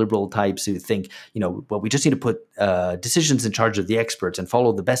neoliberal types who think, well, we just need to put decisions in charge of the experts and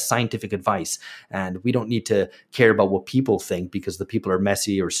follow the best scientific advice. And we don't need to care about what people think because the people are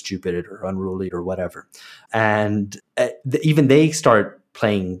messy or stupid or unruly or whatever. And even they start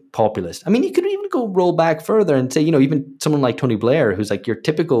playing populist. I mean, you could even go roll back further and say, even someone like Tony Blair, who's like your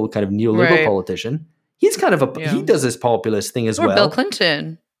typical kind of neoliberal politician, he's kind of he does this populist thing as well. Bill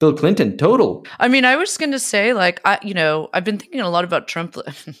Clinton. Bill Clinton, total. I mean, I was going to say, like, I've been thinking a lot about Trump.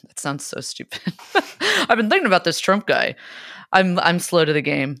 That sounds so stupid. I've been thinking about this Trump guy. I'm slow to the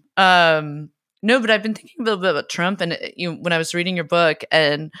game. No, but I've been thinking a little bit about Trump, and when I was reading your book,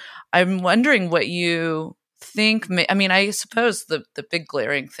 and I'm wondering what you think. I suppose the big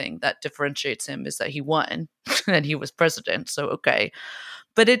glaring thing that differentiates him is that he won and he was president. So, okay.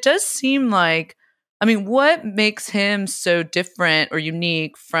 But it does seem like, what makes him so different or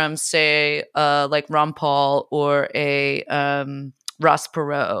unique from, say, like Ron Paul or a Ross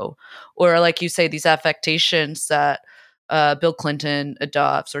Perot, or like you say, these affectations that Bill Clinton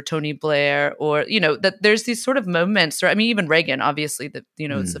adopts, or Tony Blair, or, that there's these sort of moments, or even Reagan, obviously, that,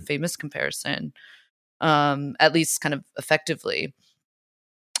 it's a famous comparison, at least kind of effectively.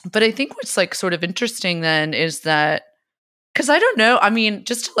 But I think what's like sort of interesting then is that, because I don't know,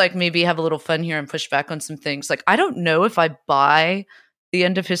 just to like maybe have a little fun here and push back on some things, like I don't know if I buy the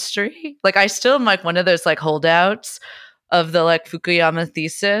end of history. Like I still am like one of those like holdouts of the like Fukuyama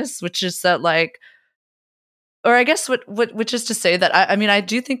thesis, which is that like, or I guess which is to say that I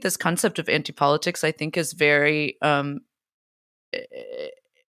do think this concept of anti-politics, I think, is very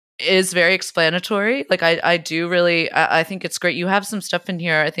explanatory. Like I do really, I think it's great. You have some stuff in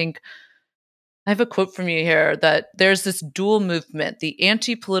here. I think I have a quote from you here that there's this dual movement, the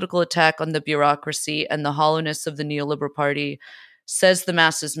anti-political attack on the bureaucracy and the hollowness of the neoliberal party says the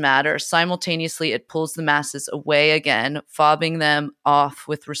masses matter. Simultaneously, it pulls the masses away again, fobbing them off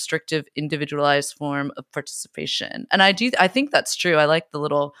with restrictive, individualized form of participation. And I think that's true. I like the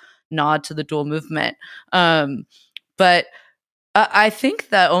little nod to the dual movement. But I think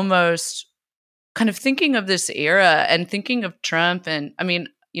that almost kind of thinking of this era and thinking of Trump, and I'm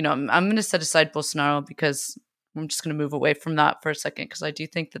going to set aside Bolsonaro because I'm just going to move away from that for a second, because I do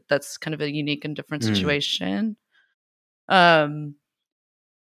think that that's kind of a unique and different situation.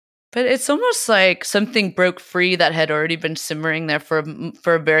 But it's almost like something broke free that had already been simmering there for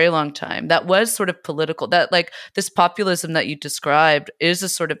a very long time. That was sort of political. That like this populism that you described is a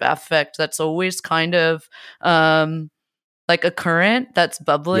sort of affect that's always kind of like a current that's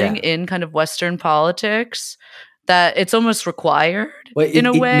bubbling in kind of Western politics, that it's almost required in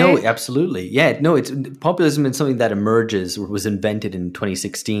a way. No, absolutely. Yeah, no, it's populism is something that emerges or was invented in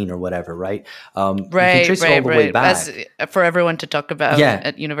 2016 or whatever, right? Right. You can trace it all the way back. As for everyone to talk about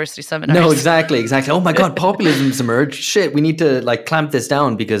at university seminars. No, exactly. Oh my God, populism's emerged. Shit, we need to like clamp this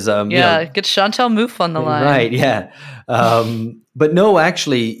down because get Chantal Mouffe on the line. Right, yeah. But no,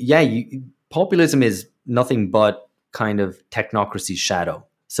 actually, populism is nothing but kind of technocracy's shadow.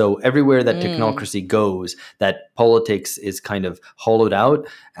 So everywhere that technocracy goes, that politics is kind of hollowed out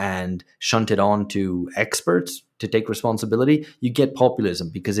and shunted on to experts to take responsibility, you get populism,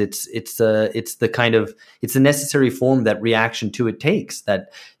 because it's the necessary form that reaction to it takes.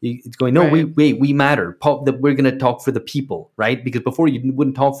 That it's going, no, we matter. That we're going to talk for the people, right? Because before you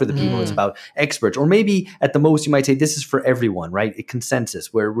wouldn't talk for the people. It's about experts, or maybe at the most you might say this is for everyone, right? A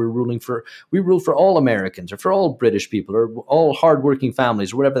consensus where we rule for all Americans, or for all British people, or all hardworking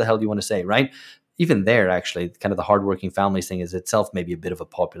families, or whatever the hell you want to say, right? Even there, actually, kind of the hardworking families thing is itself maybe a bit of a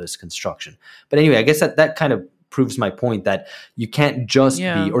populist construction. But anyway, I guess that kind of proves my point that you can't just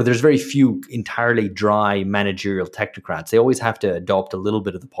be, or there's very few entirely dry managerial technocrats. They always have to adopt a little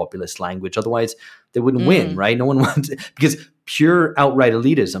bit of the populist language. Otherwise, they wouldn't win, right? No one wants it, because pure outright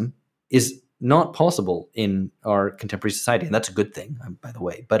elitism is not possible in our contemporary society. And that's a good thing, by the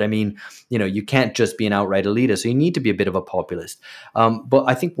way. But I mean, you can't just be an outright elitist. So you need to be a bit of a populist. But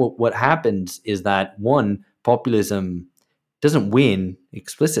I think what happens is that, one, populism doesn't win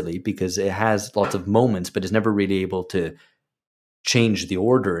explicitly because it has lots of moments, but is never really able to change the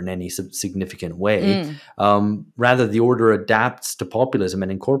order in any significant way. Rather, the order adapts to populism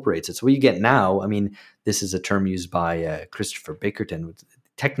and incorporates it. So what you get now, I mean, this is a term used by Christopher Bickerton, with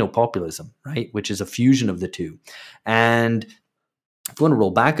techno-populism, right? Which is a fusion of the two. And if you want to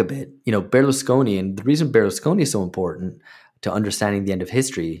roll back a bit, Berlusconi, and the reason Berlusconi is so important to understanding the end of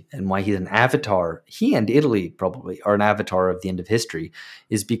history and why he's an avatar, he and Italy probably are an avatar of the end of history,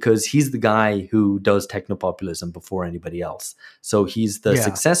 is because he's the guy who does technopopulism before anybody else. So he's the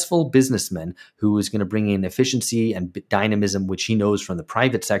successful businessman who is going to bring in efficiency and dynamism, which he knows from the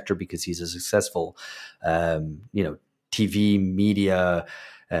private sector because he's a successful, TV, media,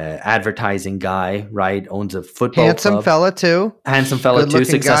 advertising guy, right? Owns a football handsome club. Fella too,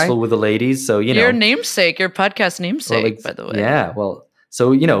 successful with the ladies. So your namesake, your podcast namesake, by the way. Yeah, well,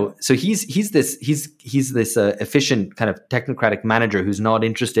 so so he's this efficient kind of technocratic manager who's not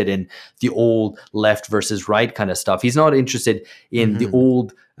interested in the old left versus right kind of stuff. He's not interested in the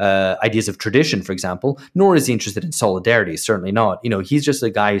old ideas of tradition, for example, nor is he interested in solidarity. Certainly not. He's just a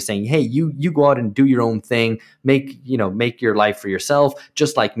guy who's saying, hey, you go out and do your own thing, make your life for yourself.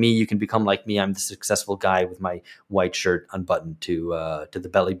 Just like me, you can become like me. I'm the successful guy with my white shirt unbuttoned to the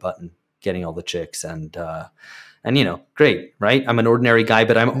belly button, getting all the chicks and great, right? I'm an ordinary guy,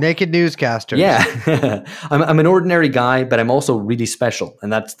 but I'm naked newscaster. Yeah, I'm an ordinary guy, but I'm also really special,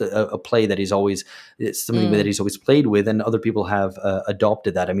 and that's a play that it's something that he's always played with, and other people have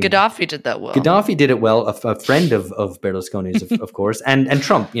adopted that. I mean, Gaddafi did that well. Gaddafi did it well. A friend of Berlusconi's, of course, and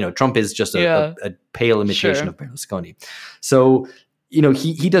Trump. Trump is just a pale imitation of Berlusconi. So.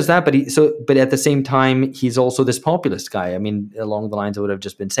 He does that, but at the same time, he's also this populist guy. I mean, along the lines of what I've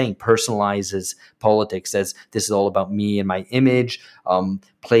just been saying, personalizes politics, says this is all about me and my image,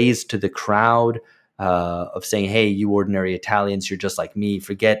 plays to the crowd of saying, hey, you ordinary Italians, you're just like me.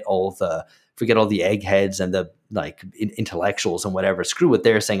 Forget all the eggheads and the intellectuals and whatever. Screw what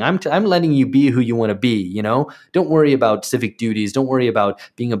they're saying. I'm letting you be who you want to be. Don't worry about civic duties. Don't worry about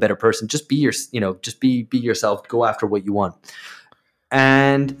being a better person. Just be be yourself. Go after what you want.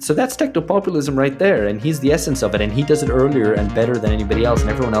 And so that's technopopulism right there. And he's the essence of it. And he does it earlier and better than anybody else. And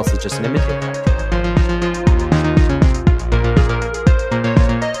everyone else is just an imitator.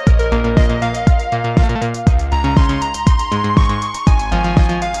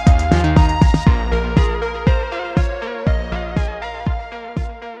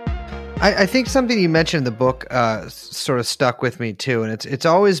 I think something you mentioned in the book sort of stuck with me too. And it's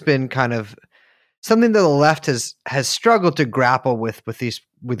always been kind of something that the left has struggled to grapple with these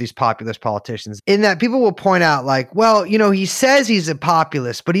populist politicians, in that people will point out like, well, he says he's a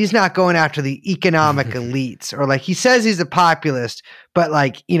populist, but he's not going after the economic elites, or like he says he's a populist, but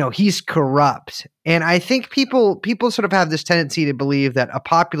like, he's corrupt. And I think people sort of have this tendency to believe that a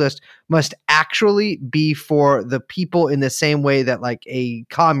populist must actually be for the people in the same way that like a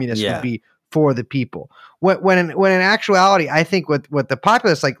communist would be for the people. When in actuality, I think what the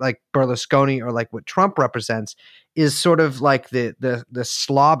populists like Berlusconi or like what Trump represents is sort of like the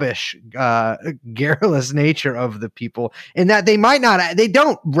slobbish, garrulous nature of the people, in that they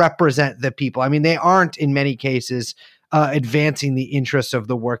don't represent the people. I mean, they aren't in many cases advancing the interests of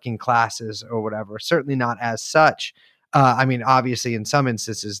the working classes or whatever. Certainly not as such. I mean, obviously, in some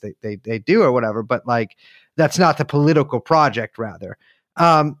instances they do or whatever, but like that's not the political project, rather.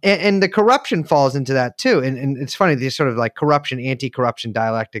 And the corruption falls into that too. And it's funny, this sort of like anti-corruption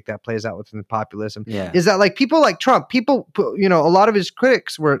dialectic that plays out within populism is that like people like Trump, a lot of his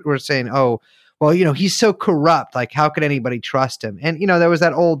critics were saying, oh, well, he's so corrupt. Like, how could anybody trust him? And, there was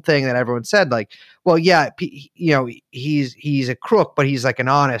that old thing that everyone said, like, well, yeah, he's a crook, but he's like an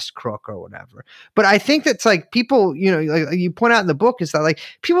honest crook or whatever. But I think that's like people, like you point out in the book, is that like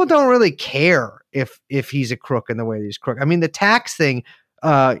people don't really care if he's a crook in the way that he's crook. I mean, the tax thing,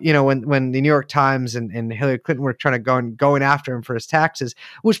 when the New York Times and Hillary Clinton were trying to going after him for his taxes,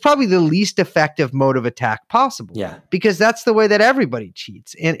 was probably the least effective mode of attack possible. Yeah, because that's the way that everybody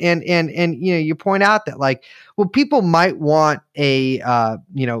cheats. And you point out that like, well, people might want a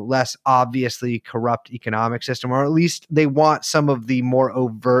less obviously corrupt economic system, or at least they want some of the more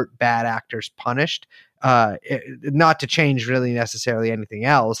overt bad actors punished, not to change really necessarily anything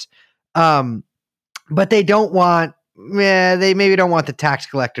else. But they don't want. They maybe don't want the tax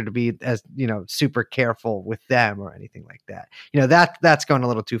collector to be as super careful with them or anything like that. That's going a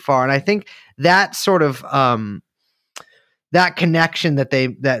little too far, and I think that sort of that connection that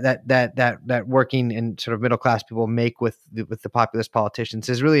that working and sort of middle class people make with the populist politicians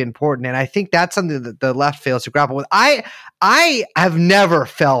is really important, and I think that's something that the left fails to grapple with. I have never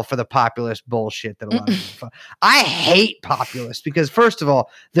fell for the populist bullshit that a lot of people. I hate populists because first of all,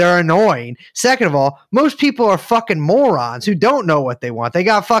 they're annoying. Second of all, most people are fucking morons who don't know what they want. They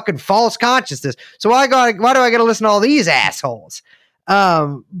got fucking false consciousness. So why do I got to listen to all these assholes?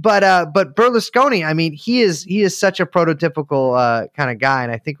 But Berlusconi, I mean, he is such a prototypical kind of guy,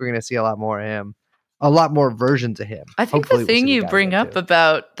 and I think we're going to see a lot more of him, a lot more versions of him. I think the thing you bring up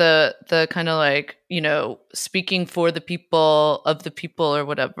about the kind of like, you know, speaking for the people of the people or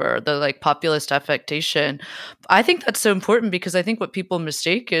whatever, the like populist affectation, I think that's so important because I think what people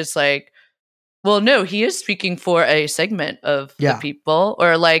mistake is like, well, no, he is speaking for a segment of the people,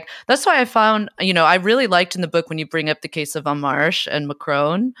 or like, that's why I found, you know, I really liked in the book when you bring up the case of En Marche and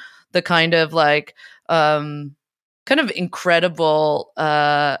Macron, the kind of like, kind of incredible,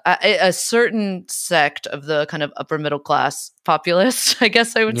 a certain sect of the kind of upper middle class populist, I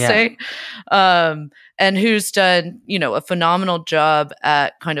guess I would say, and who's done, you know, a phenomenal job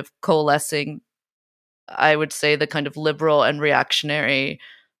at kind of coalescing, I would say, the kind of liberal reactionary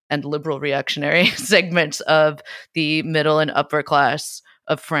segments of the middle and upper class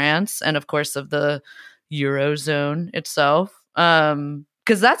of France, and of course of the Eurozone itself.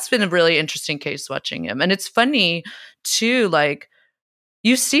 Because that's been a really interesting case watching him. And it's funny too, like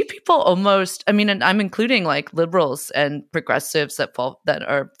you see people almost, I mean, and I'm including like liberals and progressives that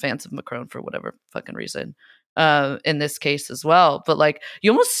are fans of Macron for whatever fucking reason. In this case as well, but like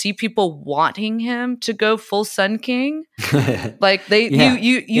you almost see people wanting him to go full Sun King, like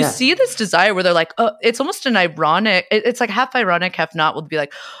you see this desire where they're like, oh, it's almost an ironic. It's like half ironic, half not. Will be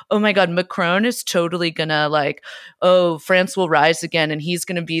like, oh my god, Macron is totally gonna like, oh, France will rise again, and he's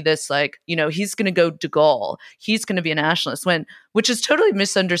gonna be this like, you know, he's gonna go de Gaulle. He's gonna be a nationalist, which is totally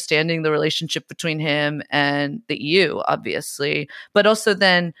misunderstanding the relationship between him and the EU, obviously, but also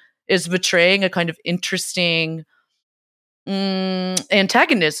then is betraying a kind of interesting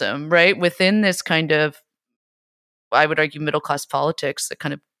antagonism, right? Within this kind of, I would argue, middle-class politics that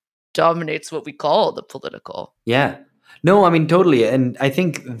kind of dominates what we call the political. Yeah. No, I mean, totally. And I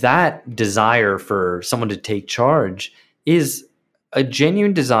think that desire for someone to take charge is a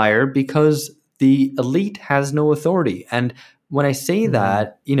genuine desire because the elite has no authority. And when I say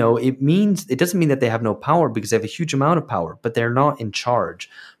that, you know, it doesn't mean that they have no power because they have a huge amount of power, but they're not in charge,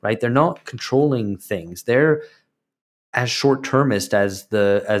 right? They're not controlling things. They're as short-termist as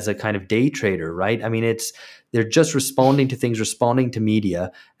a kind of day trader, right? I mean, they're just responding to things, responding to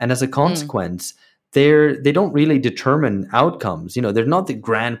media, and as a consequence, they don't really determine outcomes. You know, they're not the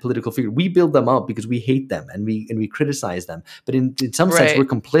grand political figure. We build them up because we hate them and we criticize them. But in some sense, we're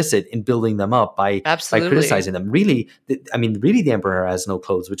complicit in building them up by criticizing them. Really, the emperor has no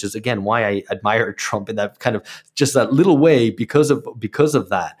clothes, which is again why I admire Trump in that kind of just that little way because of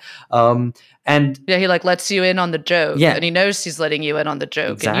that. And he like lets you in on the joke, and he knows he's letting you in on the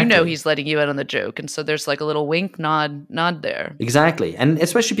joke, exactly. And you know he's letting you in on the joke, and so there's like a little wink, nod there. Exactly, and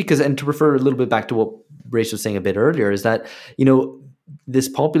especially because, and to refer a little bit back to what Race was saying a bit earlier, is that, you know, this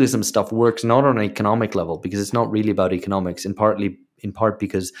populism stuff works not on an economic level because it's not really about economics, in part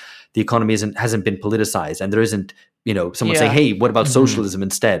because the economy hasn't been politicized, and there isn't, you know, someone saying, hey, what about socialism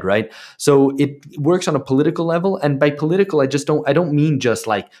instead, right? So it works on a political level. And by political, I don't mean just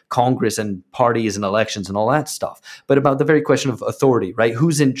like Congress and parties and elections and all that stuff, but about the very question of authority, right?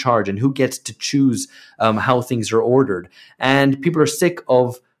 Who's in charge and who gets to choose how things are ordered. And people are sick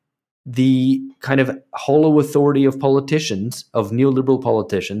of the kind of hollow authority of politicians, of neoliberal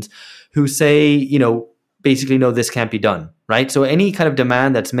politicians who say, you know, basically, no, this can't be done, right? So any kind of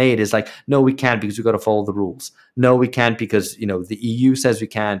demand that's made is like, no, we can't because we've got to follow the rules. No, we can't because, you know, the EU says we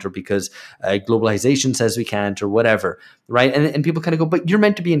can't, or because globalization says we can't, or whatever, right? And people kind of go, but you're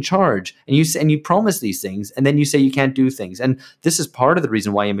meant to be in charge, and you promise these things, and then you say you can't do things. And this is part of the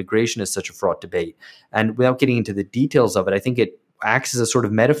reason why immigration is such a fraught debate. And without getting into the details of it, I think it acts as a sort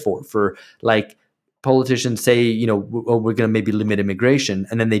of metaphor for like politicians say, you know, we're going to maybe limit immigration,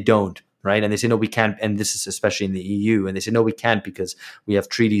 and then they don't. Right. And they say, no, we can't. And this is especially in the EU. And they say, no, we can't because we have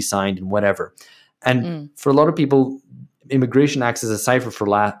treaties signed and whatever. And for a lot of people, immigration acts as a cipher for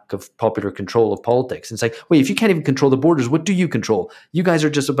lack of popular control of politics. And it's like, wait, if you can't even control the borders, what do you control? You guys are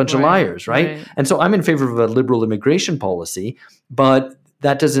just a bunch of liars. Right. And so I'm in favor of a liberal immigration policy, but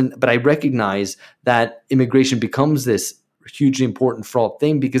but I recognize that immigration becomes this hugely important fraught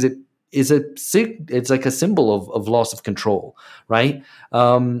thing because it's like a symbol of loss of control, right?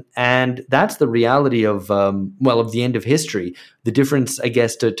 And that's the reality of of the end of history. The difference, I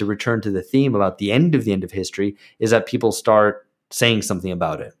guess, to return to the theme about the end of history, is that people start saying something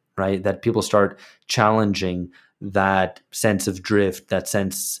about it, right? That people start challenging that sense of drift, that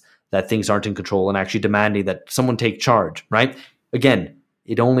sense that things aren't in control, and actually demanding that someone take charge, right? Again,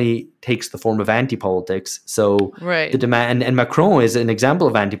 it only takes the form of anti-politics. So right. the demand, and Macron is an example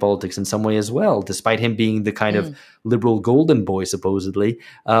of anti-politics in some way as well, despite him being the kind of liberal golden boy, supposedly.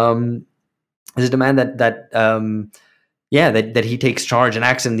 Is a demand that he takes charge and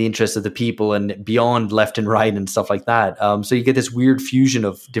acts in the interest of the people and beyond left and right and stuff like that. So you get this weird fusion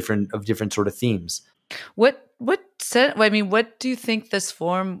of different sort of themes. What do you think this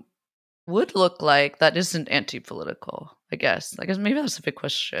form would look like that isn't anti-political? I guess maybe that's a big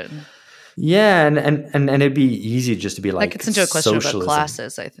question. Yeah, and it'd be easy just to be like it's into a question socialism. about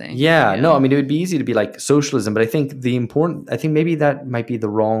classes, I think. Yeah, no, I mean, it would be easy to be like socialism, but I think maybe that might be the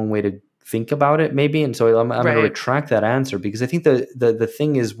wrong way to think about it, maybe. And so I'm going to retract that answer, because I think the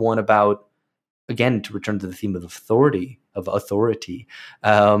thing is one about, again, to return to the theme of authority,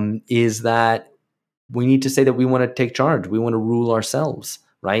 is that we need to say that we want to take charge, we want to rule ourselves,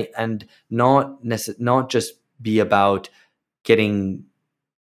 right? And not just be about getting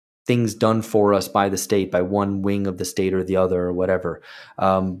things done for us by the state, by one wing of the state or the other or whatever,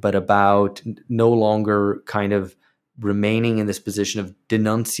 but about no longer kind of remaining in this position of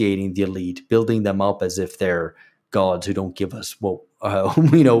denunciating the elite, building them up as if they're gods who don't give us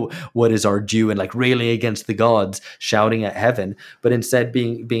what is our due, and like railing against the gods, shouting at heaven, but instead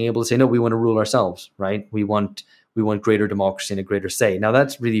being able to say, no, we want to rule ourselves, right? We want greater democracy and a greater say. Now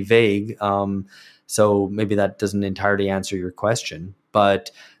that's really vague, so maybe that doesn't entirely answer your question,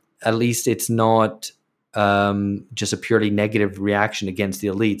 but at least it's not just a purely negative reaction against the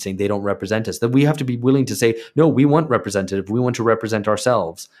elite, saying they don't represent us. That we have to be willing to say, no, we want representative. We want to represent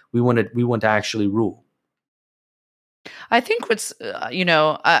ourselves. We want to actually rule. I think what's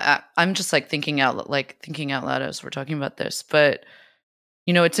I'm just thinking out loud as we're talking about this, but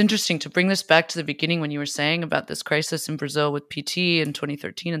it's interesting to bring this back to the beginning when you were saying about this crisis in Brazil with PT in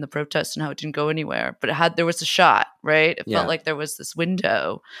 2013 and the protests and how it didn't go anywhere, but there was a shot, right? It felt like there was this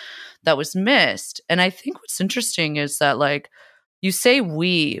window that was missed. And I think what's interesting is that you say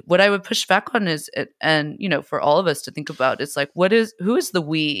we, what I would push back on is, and for all of us to think about, it's who is the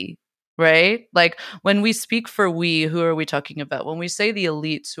we, right? When we speak for we, who are we talking about? When we say the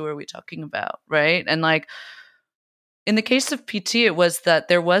elites, who are we talking about, right? And in the case of PT, it was that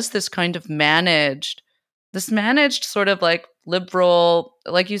there was this kind of managed sort of liberal,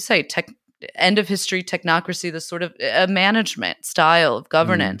 like you say, end of history technocracy, this sort of a management style of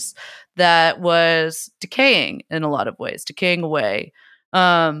governance that was decaying in a lot of ways, decaying away.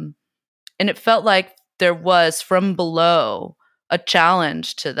 And it felt like there was from below a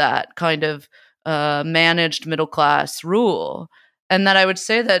challenge to that kind of managed middle class rule. And that I would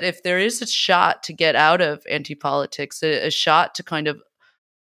say that if there is a shot to get out of anti-politics, a shot to kind of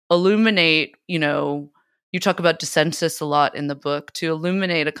illuminate, you talk about dissensus a lot in the book, to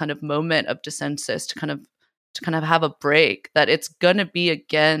illuminate a kind of moment of dissensus, to kind of have a break, that it's going to be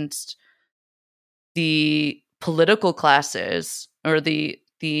against the political classes or the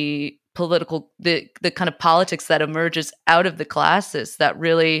kind of politics that emerges out of the classes that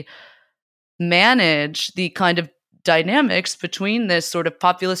really manage the kind of dynamics between this sort of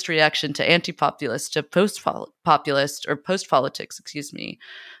populist reaction to anti-populist, to post-populist or post-politics,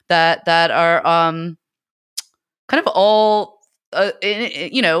 that are kind of all,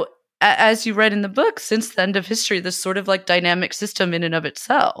 as you read in the book, since the end of history, this sort of dynamic system in and of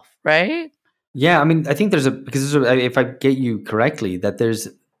itself, right? Yeah, I mean, I think if I get you correctly, that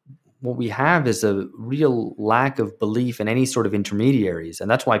what we have is a real lack of belief in any sort of intermediaries.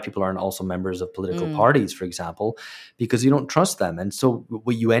 And that's why people aren't also members of political parties, for example, because you don't trust them. And so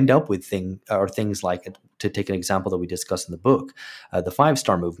what you end up with things like, to take an example that we discuss in the book, the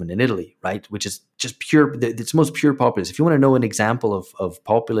 5-Star Movement in Italy, right? Which is just pure, it's most pure populist. If you want to know an example of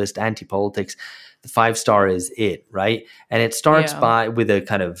populist anti-politics, the 5-Star is it, right? And it starts with a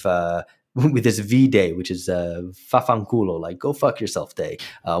kind of, with this V-Day, which is fafanculo, go fuck yourself day,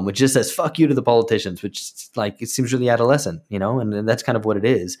 which just says fuck you to the politicians, which it seems really adolescent, and that's kind of what it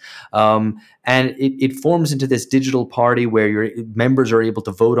is. And it forms into this digital party where your members are able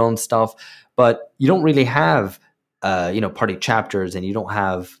to vote on stuff, but you don't really have, party chapters, and you don't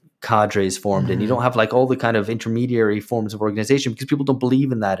have cadres formed, and you don't have like all the kind of intermediary forms of organization because people don't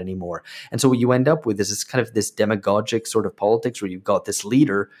believe in that anymore. And so what you end up with is this kind of this demagogic sort of politics where you've got this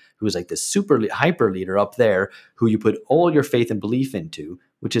leader who is like this super hyper leader up there who you put all your faith and belief into,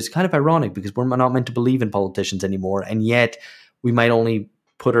 which is kind of ironic because we're not meant to believe in politicians anymore. And yet we might only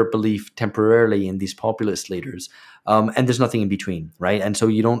put our belief temporarily in these populist leaders. And there's nothing in between, right? And so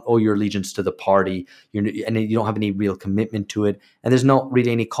you don't owe your allegiance to the party, and you don't have any real commitment to it, and there's not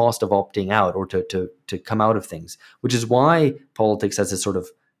really any cost of opting out or to come out of things, which is why politics has this sort of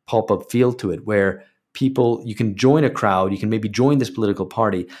pop-up feel to it, where you can join a crowd, you can maybe join this political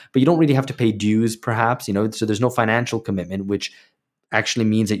party, but you don't really have to pay dues, perhaps, so there's no financial commitment, which actually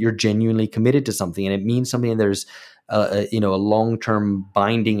means that you're genuinely committed to something, and it means something, and there's a long-term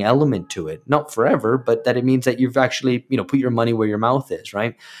binding element to it, not forever, but that it means that you've actually, put your money where your mouth is,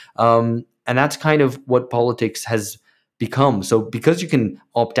 right? And that's kind of what politics has become. So because you can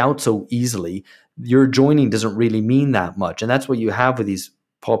opt out so easily, your joining doesn't really mean that much. And that's what you have with these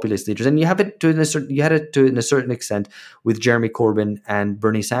populist leaders. And you had it to a certain extent with Jeremy Corbyn and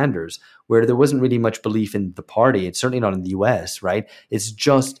Bernie Sanders, where there wasn't really much belief in the party. It's certainly not in the US, right? It's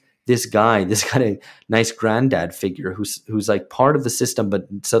just this guy, this kind of nice granddad figure who's like part of the system, but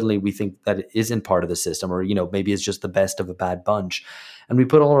suddenly we think that it isn't part of the system, or, maybe it's just the best of a bad bunch. And we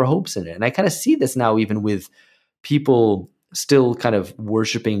put all our hopes in it. And I kind of see this now, even with people still kind of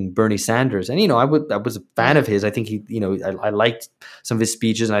worshiping Bernie Sanders. And, I was a fan of his. I think he, I liked some of his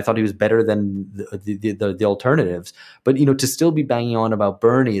speeches, and I thought he was better than the alternatives. But, to still be banging on about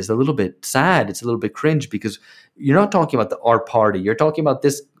Bernie is a little bit sad. It's a little bit cringe, because you're not talking about our party. You're talking about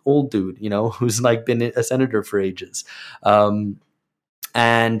this old dude, who's like been a senator for ages.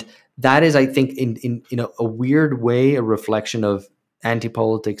 And that is, I think, in a weird way, a reflection of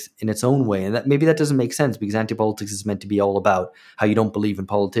anti-politics in its own way. And that maybe that doesn't make sense, because anti-politics is meant to be all about how you don't believe in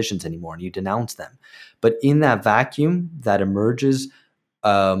politicians anymore and you denounce them. But in that vacuum that emerges,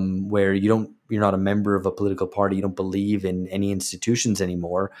 where you're not a member of a political party, you don't believe in any institutions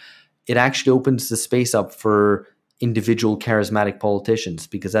anymore, it actually opens the space up for individual charismatic politicians,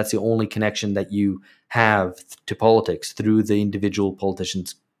 because that's the only connection that you have to politics, through the individual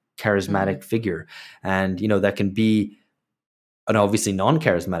politician's charismatic figure. And, that can be an obviously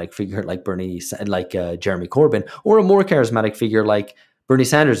non-charismatic figure like Jeremy Corbyn, or a more charismatic figure like Bernie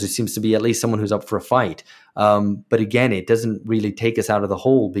Sanders, who seems to be at least someone who's up for a fight. But again, it doesn't really take us out of the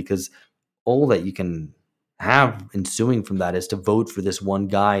hole, because all that you can have ensuing from that is to vote for this one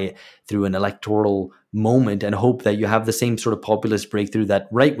guy through an electoral moment and hope that you have the same sort of populist breakthrough that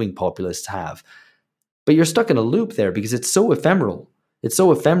right-wing populists have. But you're stuck in a loop there, because it's so ephemeral. It's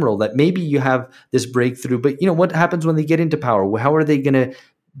so ephemeral that maybe you have this breakthrough, but what happens when they get into power? How are they going to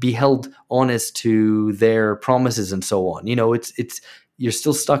be held honest to their promises and so on? You're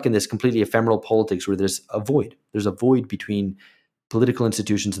still stuck in this completely ephemeral politics where there's a void. There's a void between political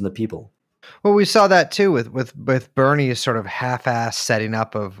institutions and the people. Well, we saw that too with Bernie's sort of half-ass setting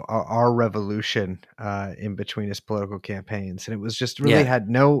up of our revolution in between his political campaigns, and it was just really had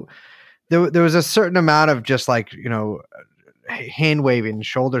no. There was a certain amount of just like hand waving,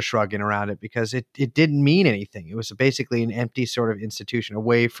 shoulder shrugging around it, because it didn't mean anything. It was basically an empty sort of institution, a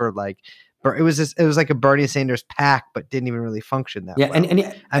way for like. It was like a Bernie Sanders PAC, but didn't even really function that well.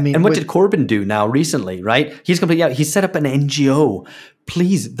 And what did Corbyn do now recently, right? He's completely out. He set up an NGO.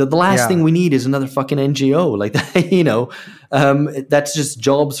 Please, the last thing we need is another fucking NGO like that. That's just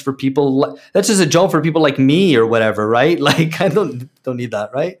jobs for people. That's just a job for people like me or whatever, right? Like, I don't need that,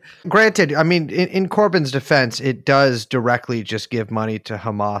 right? Granted, I mean, in Corbyn's defense, it does directly just give money to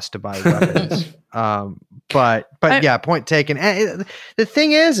Hamas to buy weapons. But yeah, point taken. And the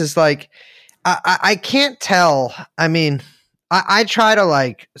thing is like, I can't tell. I mean, I try to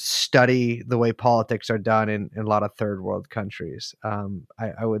like study the way politics are done in a lot of third world countries.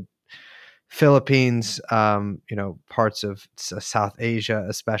 I would Philippines, parts of South Asia,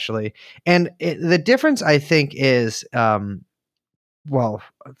 especially. And the difference, I think, is, well,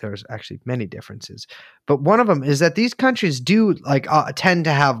 there's actually many differences, but one of them is that these countries do like tend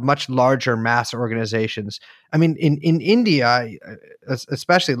to have much larger mass organizations. I mean, in India,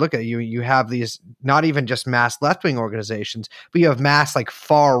 especially, look at you have these not even just mass left-wing organizations, but you have mass like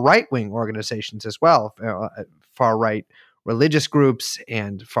far right-wing organizations as well, far right religious groups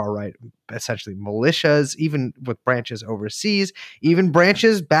and far right, essentially militias, even with branches overseas, even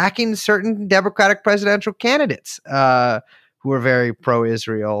branches backing certain Democratic presidential candidates, who are very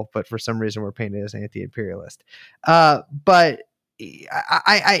pro-Israel, but for some reason were painted as anti-imperialist. But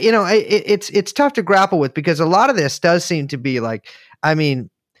it's tough to grapple with, because a lot of this does seem to be like, I mean,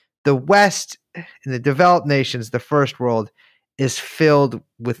 the West and the developed nations, the first world, is filled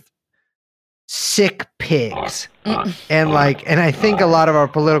with sick pigs. And I think a lot of our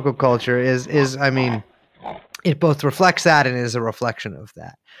political culture is I mean, it both reflects that and is a reflection of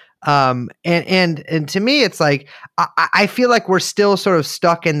that. And to me, it's like I feel like we're still sort of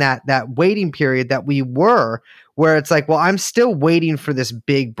stuck in that waiting period that we were, where it's like, well, I'm still waiting for this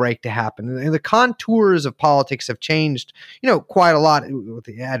big break to happen. And the contours of politics have changed, quite a lot with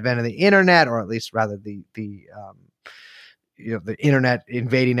the advent of the internet, or at least rather the internet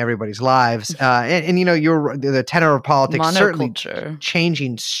invading everybody's lives. The tenor of politics certainly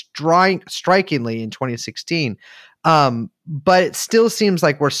changing strikingly in 2016. But it still seems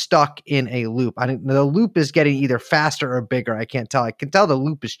like we're stuck in a loop. I think the loop is getting either faster or bigger. I can't tell. I can tell the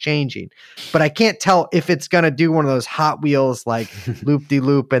loop is changing, but I can't tell if it's going to do one of those Hot Wheels like loop de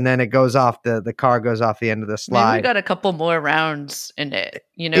loop, and then it goes off the car goes off the end of the slide. Maybe we got a couple more rounds in it.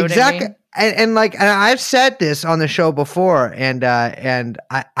 You know exactly. What I mean? And I've said this on the show before, and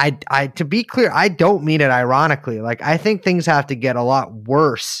I to be clear, I don't mean it ironically. Like, I think things have to get a lot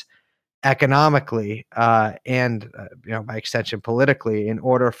worse economically and by extension politically in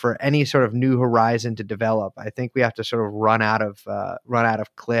order for any sort of new horizon to develop. I think we have to sort of run out of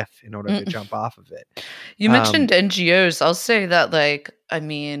cliff in order to jump off of it. You mentioned NGOs. I'll say that the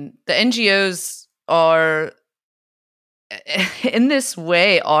NGOs are in this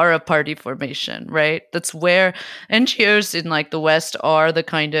way are a party formation, right? That's where NGOs in the West are the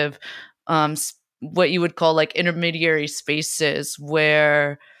kind of what you would call intermediary spaces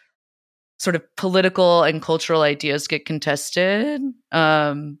where sort of political and cultural ideas get contested.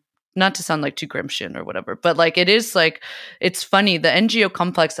 Not to sound too Gramscian or whatever, but it is it's funny. The NGO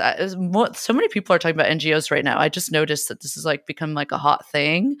complex, so many people are talking about NGOs right now. I just noticed that this has become a hot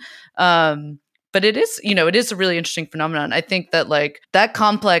thing. But it is, it is a really interesting phenomenon. I think that that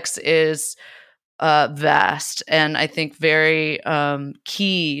complex is vast, and I think very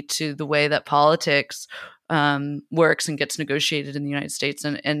key to the way that politics works and gets negotiated in the United States,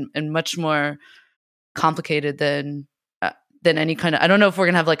 and much more complicated than any kind of, I don't know if we're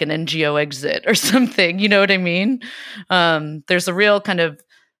gonna have an NGO exit or something, you know what I mean? There's a real kind of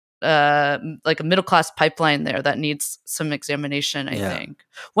a middle class pipeline there that needs some examination, I think.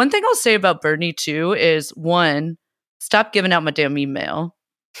 One thing I'll say about Bernie too is, one, stop giving out my damn email.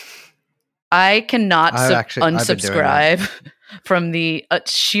 I cannot unsubscribe from the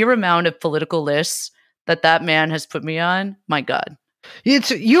sheer amount of political lists that man has put me on. My God.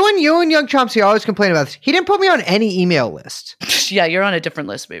 It's you and Young Chomsky always complain about this. He didn't put me on any email list. Yeah, you're on a different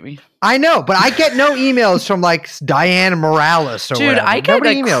list, baby. I know, but I get no emails from Diane Morales or dude, whatever. I get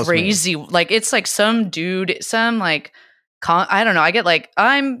crazy. It's some dude, some I don't know. I get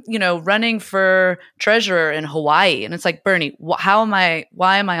I'm running for treasurer in Hawaii, and it's Bernie,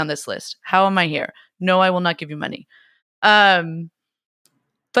 why am I on this list? How am I here? No, I will not give you money.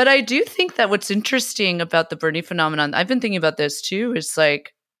 But I do think that what's interesting about the Bernie phenomenon, I've been thinking about this too, is I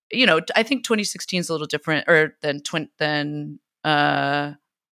think 2016 is a little different than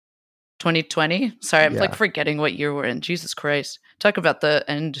 2020. Sorry, I'm forgetting what year we're in. Jesus Christ. Talk about the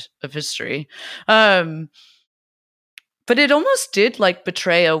end of history. But it almost did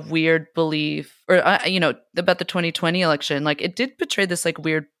betray a weird belief, or about the 2020 election. It did betray this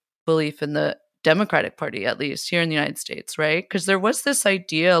weird belief in the Democratic Party, at least here in the United States, right? Because there was this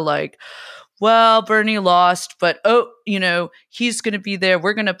idea well, Bernie lost, but he's going to be there.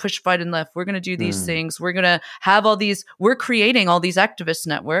 We're going to push Biden left. We're going to do these things. We're going to have we're creating all these activist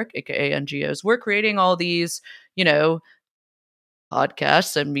network, aka NGOs. We're creating all these,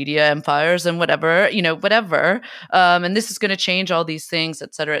 podcasts and media empires and whatever. And this is going to change all these things,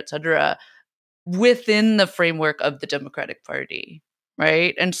 et cetera, within the framework of the Democratic Party.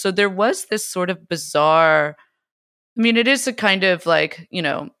 Right. And so there was this sort of bizarre, it is a kind of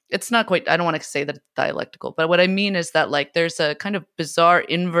it's not quite, I don't want to say that it's dialectical, but what I mean is that there's a kind of bizarre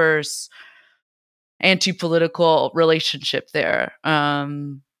inverse anti-political relationship there.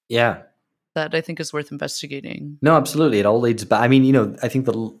 That I think is worth investigating. No, absolutely. It all leads back. I think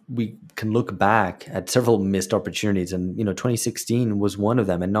that we can look back at several missed opportunities, and 2016 was one of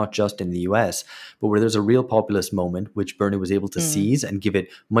them, and not just in the US, but where there's a real populist moment, which Bernie was able to seize and give it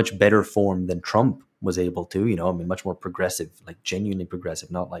much better form than Trump was able to, much more progressive, genuinely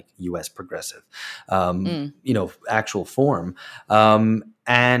progressive, not US progressive, actual form.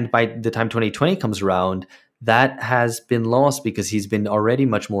 And by the time 2020 comes around, that has been lost because he's been already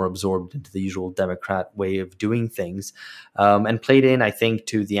much more absorbed into the usual Democrat way of doing things, and played in, I think,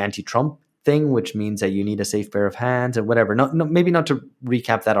 to the anti-Trump thing, which means that you need a safe pair of hands and whatever. Maybe not to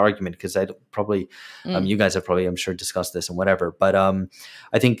recap that argument, because you guys have probably, I'm sure, discussed this and whatever. But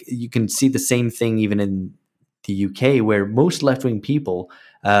I think you can see the same thing even in the UK, where most left-wing people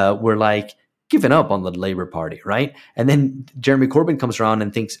were given up on the Labour Party, right? And then Jeremy Corbyn comes around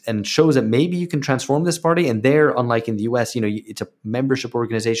and thinks and shows that maybe you can transform this party. And there, unlike in the US, it's a membership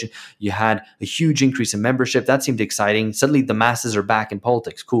organization. You had a huge increase in membership. That seemed exciting. Suddenly the masses are back in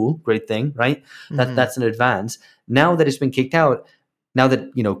politics. Cool, great thing, right? That's an advance. Now that it's been kicked out, now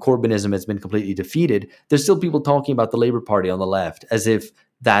that, Corbynism has been completely defeated, there's still people talking about the Labour Party on the left as if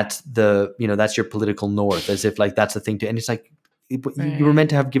that's that's your political north, as if like that's the thing to, and it's like, you were meant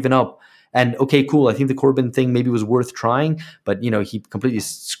to have given up. And okay, cool. I think the Corbyn thing maybe was worth trying, but he completely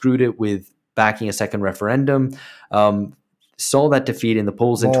screwed it with backing a second referendum. Saw that defeat in the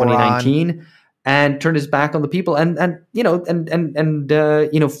polls in 2019, and turned his back on the people, and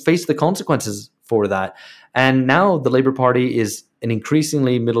faced the consequences for that. And now the Labour Party is an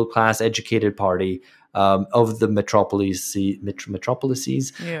increasingly middle class, educated party. Of the metropolises, and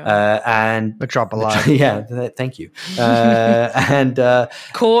Metropoli. Yeah, thank you. And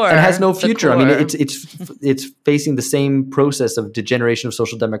core, and has no future. I mean, it's facing the same process of degeneration of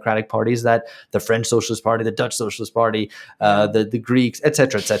social democratic parties that the French Socialist Party, the Dutch Socialist Party, the Greeks,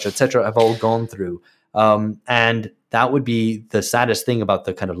 etc., have all gone through. And that would be the saddest thing about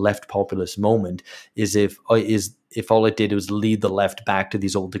the kind of left populist moment is if all it did was lead the left back to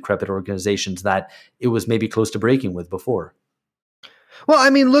these old decrepit organizations that it was maybe close to breaking with before. Well, I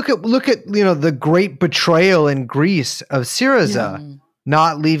mean, look at the great betrayal in Greece of Syriza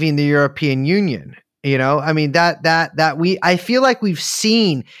not leaving the European Union. I mean I feel like we've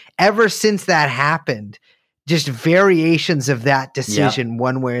seen ever since that happened just variations of that decision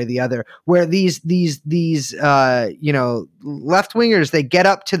one way or the other, where these left wingers, they get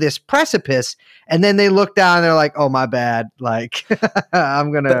up to this precipice and then they look down and they're like, oh, my bad. Like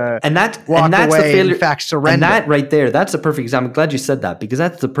I'm going to walk away and in fact surrender. And that right there, that's a perfect example. I'm glad you said that, because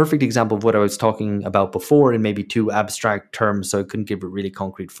that's the perfect example of what I was talking about before in maybe two abstract terms, so I couldn't give it really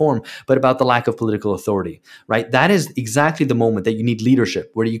concrete form, but about the lack of political authority, right? That is exactly the moment that you need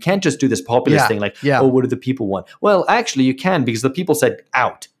leadership, where you can't just do this populist thing like, oh, what do the people want? Well, actually you can, because the people said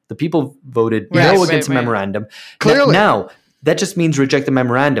out. The people voted against the memorandum. Clearly. Now, that just means reject the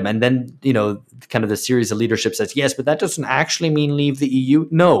memorandum. And then, kind of the series of leadership says, yes, but that doesn't actually mean leave the EU.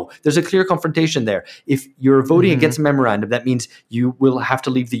 No, there's a clear confrontation there. If you're voting against a memorandum, that means you will have to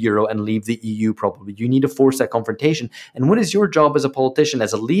leave the euro and leave the EU probably. You need to force that confrontation. And what is your job as a politician,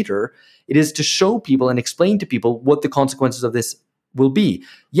 as a leader? It is to show people and explain to people what the consequences of this will be.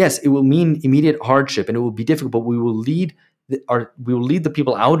 Yes, it will mean immediate hardship and it will be difficult, but we will lead the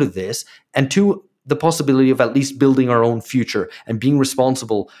people out of this and to the possibility of at least building our own future and being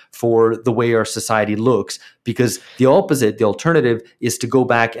responsible for the way our society looks, because the alternative is to go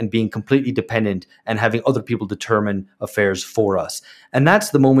back and being completely dependent and having other people determine affairs for us. And that's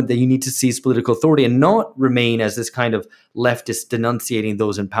the moment that you need to seize political authority and not remain as this kind of leftist denunciating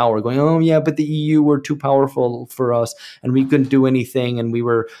those in power, going, oh yeah, but the EU were too powerful for us and we couldn't do anything and we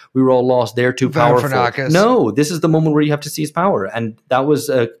were all lost. They're too powerful. No, this is the moment where you have to seize power. And that was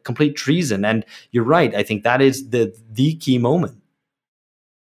a complete treason. And you're right. I think that is the key moment.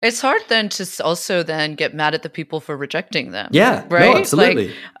 It's hard then to also then get mad at the people for rejecting them. Yeah, right. No, absolutely.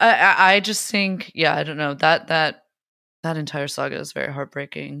 Like, I just think, I don't know, that entire saga is very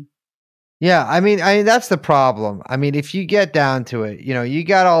heartbreaking. Yeah, I mean that's the problem. I mean, if you get down to it, you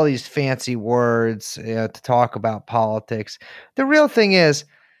got all these fancy words to talk about politics. The real thing is,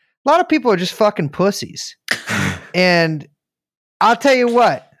 a lot of people are just fucking pussies. And I'll tell you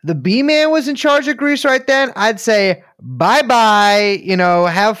what, the B-man was in charge of Greece right then, I'd say, bye-bye,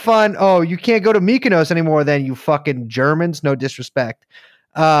 have fun. Oh, you can't go to Mykonos anymore then, you fucking Germans. No disrespect.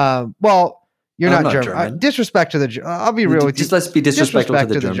 Well, you're not German. Disrespect to the I'll be real with you. Just let's be disrespectful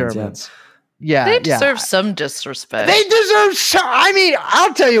to the Germans. Yeah, they deserve some disrespect. They deserve some. I mean,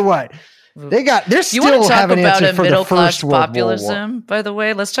 I'll tell you what. They're still you want to talk haven't about answered a middle class World populism, by the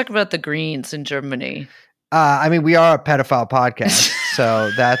way? Let's talk about the Greens in Germany. I mean, we are a pedophile podcast, so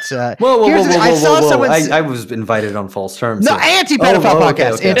that's. Whoa! I was invited on false terms. No, anti-pedophile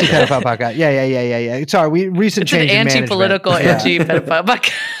podcast. Okay. Anti-pedophile podcast. Yeah. Sorry, recent change in management. Anti-political, anti-pedophile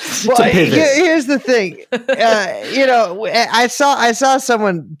podcast. Well, here's the thing. I saw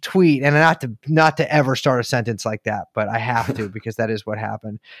someone tweet, and not to ever start a sentence like that, but I have to because that is what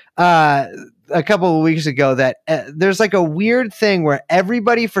happened. A couple of weeks ago, that there's like a weird thing where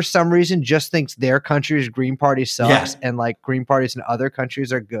everybody for some reason just thinks their country's Green Party sucks and like Green parties in other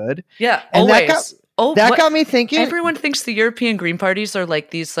countries are good. Yeah, and always. That got me thinking. Everyone thinks the European Green parties are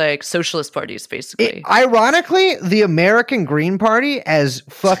like these like socialist parties, basically. Ironically, the American Green Party, as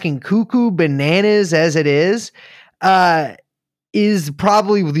fucking cuckoo bananas as it is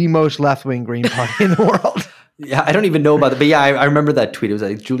probably the most left-wing Green Party in the world. Yeah, I don't even know about it, but yeah, I remember that tweet. It was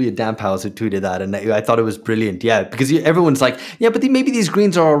like Julia Damphouse who tweeted that, and I thought it was brilliant. Yeah, because everyone's like, yeah, but maybe these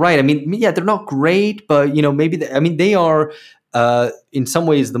greens are all right. I mean, yeah, they're not great, but maybe they are in some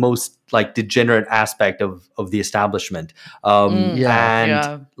ways the most like degenerate aspect of the establishment,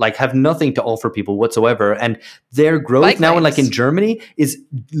 and like have nothing to offer people whatsoever. And their growth now, like in Germany, is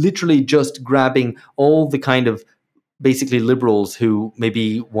literally just grabbing all the kind of basically liberals who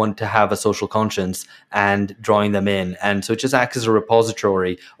maybe want to have a social conscience and drawing them in. And so it just acts as a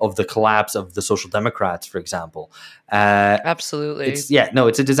repository of the collapse of the Social Democrats, for example. Absolutely. It's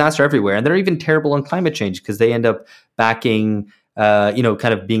a disaster everywhere. And they're even terrible on climate change because they end up backing,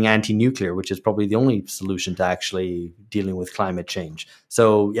 kind of being anti-nuclear, which is probably the only solution to actually dealing with climate change.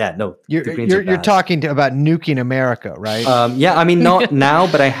 So yeah, no, you're talking about nuking America, right? I mean, not now,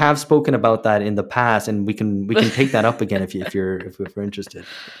 but I have spoken about that in the past, and we can take that up again if we're interested.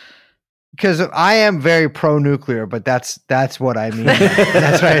 Because I am very pro-nuclear, but that's what I mean.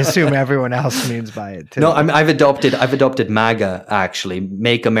 That's what I assume everyone else means by it too. No, I've adopted MAGA, actually.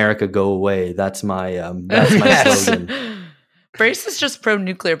 Make America Go Away. That's my slogan. Brace is just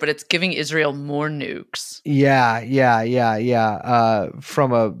pro-nuclear, but it's giving Israel more nukes. Yeah.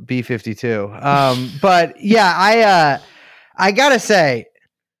 From a B-52. But yeah, I gotta say,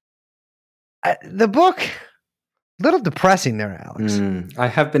 the book, little depressing there, Alex. I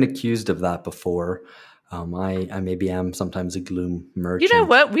have been accused of that before. I maybe am sometimes a gloom merchant. You know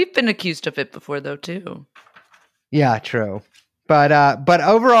what? We've been accused of it before, though, too. Yeah, true. But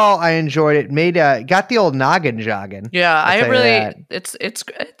overall, I enjoyed it. Got the old noggin jogging. Yeah, it's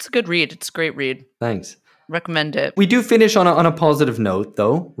a good read. It's a great read. Thanks. Recommend it. We do finish on a positive note,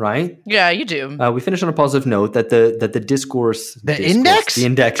 though, right? Yeah, you do. We finish on a positive note that the discourse, index.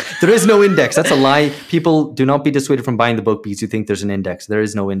 There is no index. That's a lie. People, do not be dissuaded from buying the book because you think there's an index. There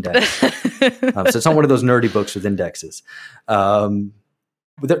is no index. So it's not one of those nerdy books with indexes. Sorry,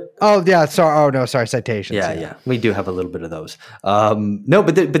 citations. Yeah, we do have a little bit of those.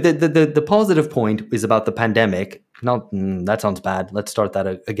 But the positive point is about the pandemic. That sounds bad. Let's start that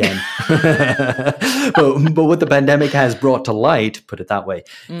again. but what the pandemic has brought to light, put it that way,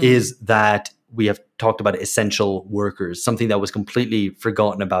 is that we have talked about essential workers, something that was completely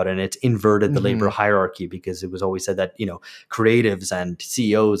forgotten about, and it's inverted the labor hierarchy, because it was always said that, creatives and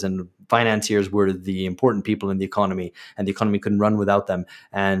CEOs and financiers were the important people in the economy, and the economy couldn't run without them.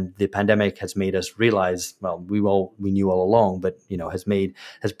 And the pandemic has made us realize, well, we knew all along, but has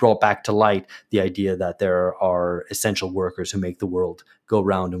brought back to light the idea that there are essential workers who make the world go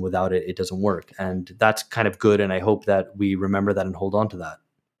round, and without it doesn't work. And that's kind of good, and I hope that we remember that and hold on to that.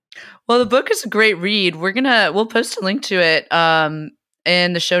 Well, the book is a great read. We'll post a link to it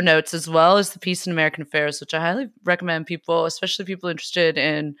in the show notes, as well as the piece in American Affairs, which I highly recommend people, especially people interested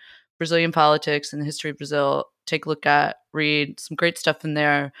in Brazilian politics and the history of Brazil, take a look at, read some great stuff in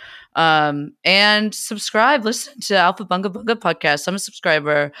there. And subscribe, listen to Alpha Bunga Bunga podcast. I'm a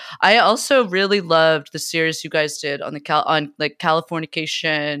subscriber. I also really loved the series you guys did on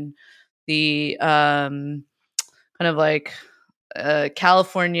Californication, the kind of like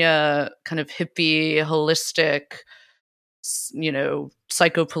California kind of hippie, holistic,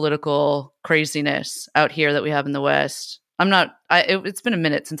 psychopolitical craziness out here that we have in the West. It's been a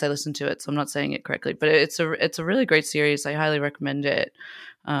minute since I listened to it, so I'm not saying it correctly, but it's a really great series. I highly recommend it.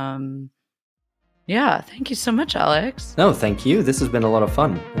 Yeah, thank you so much, Alex. No, thank you. This has been a lot of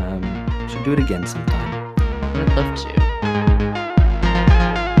fun. Should do it again sometime. I'd love to.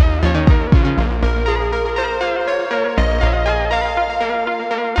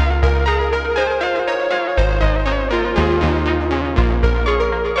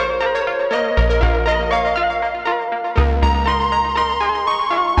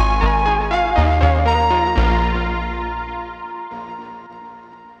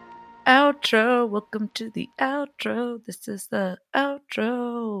 Outro. Welcome to the outro. This is the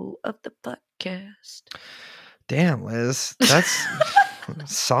outro of the podcast. Damn, Liz, that's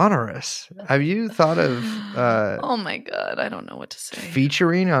sonorous. Have you thought of oh my god, I don't know what to say.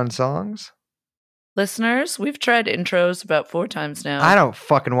 Featuring on songs? Listeners, we've tried intros about 4 times now. I don't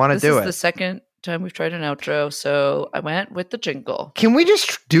fucking want to do it. This is the second time we've tried an outro, so I went with the jingle. Can we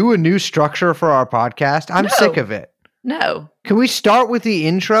just do a new structure for our podcast? I'm sick of it. No. Can we start with the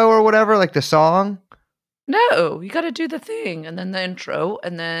intro or whatever, like the song? No, you got to do the thing, and then the intro,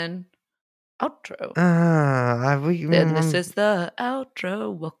 and then outro. Then this is the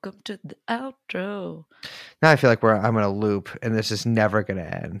outro. Welcome to the outro. Now I feel like I'm in a loop, and this is never going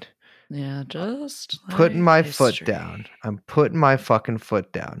to end. Yeah, just putting my foot down. I'm putting my fucking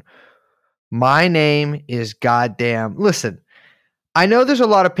foot down. My name is goddamn. Listen, I know there's a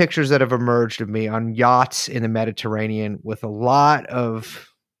lot of pictures that have emerged of me on yachts in the Mediterranean with a lot of,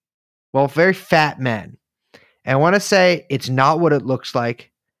 very fat men. And I want to say it's not what it looks like.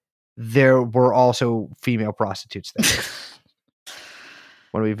 There were also female prostitutes there.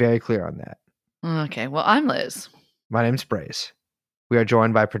 Want to be very clear on that. Okay, well, I'm Liz. My name's Braze. We are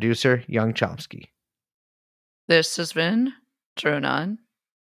joined by producer Young Chomsky. This has been Dronon,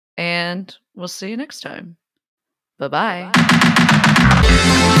 and we'll see you next time. Bye-bye.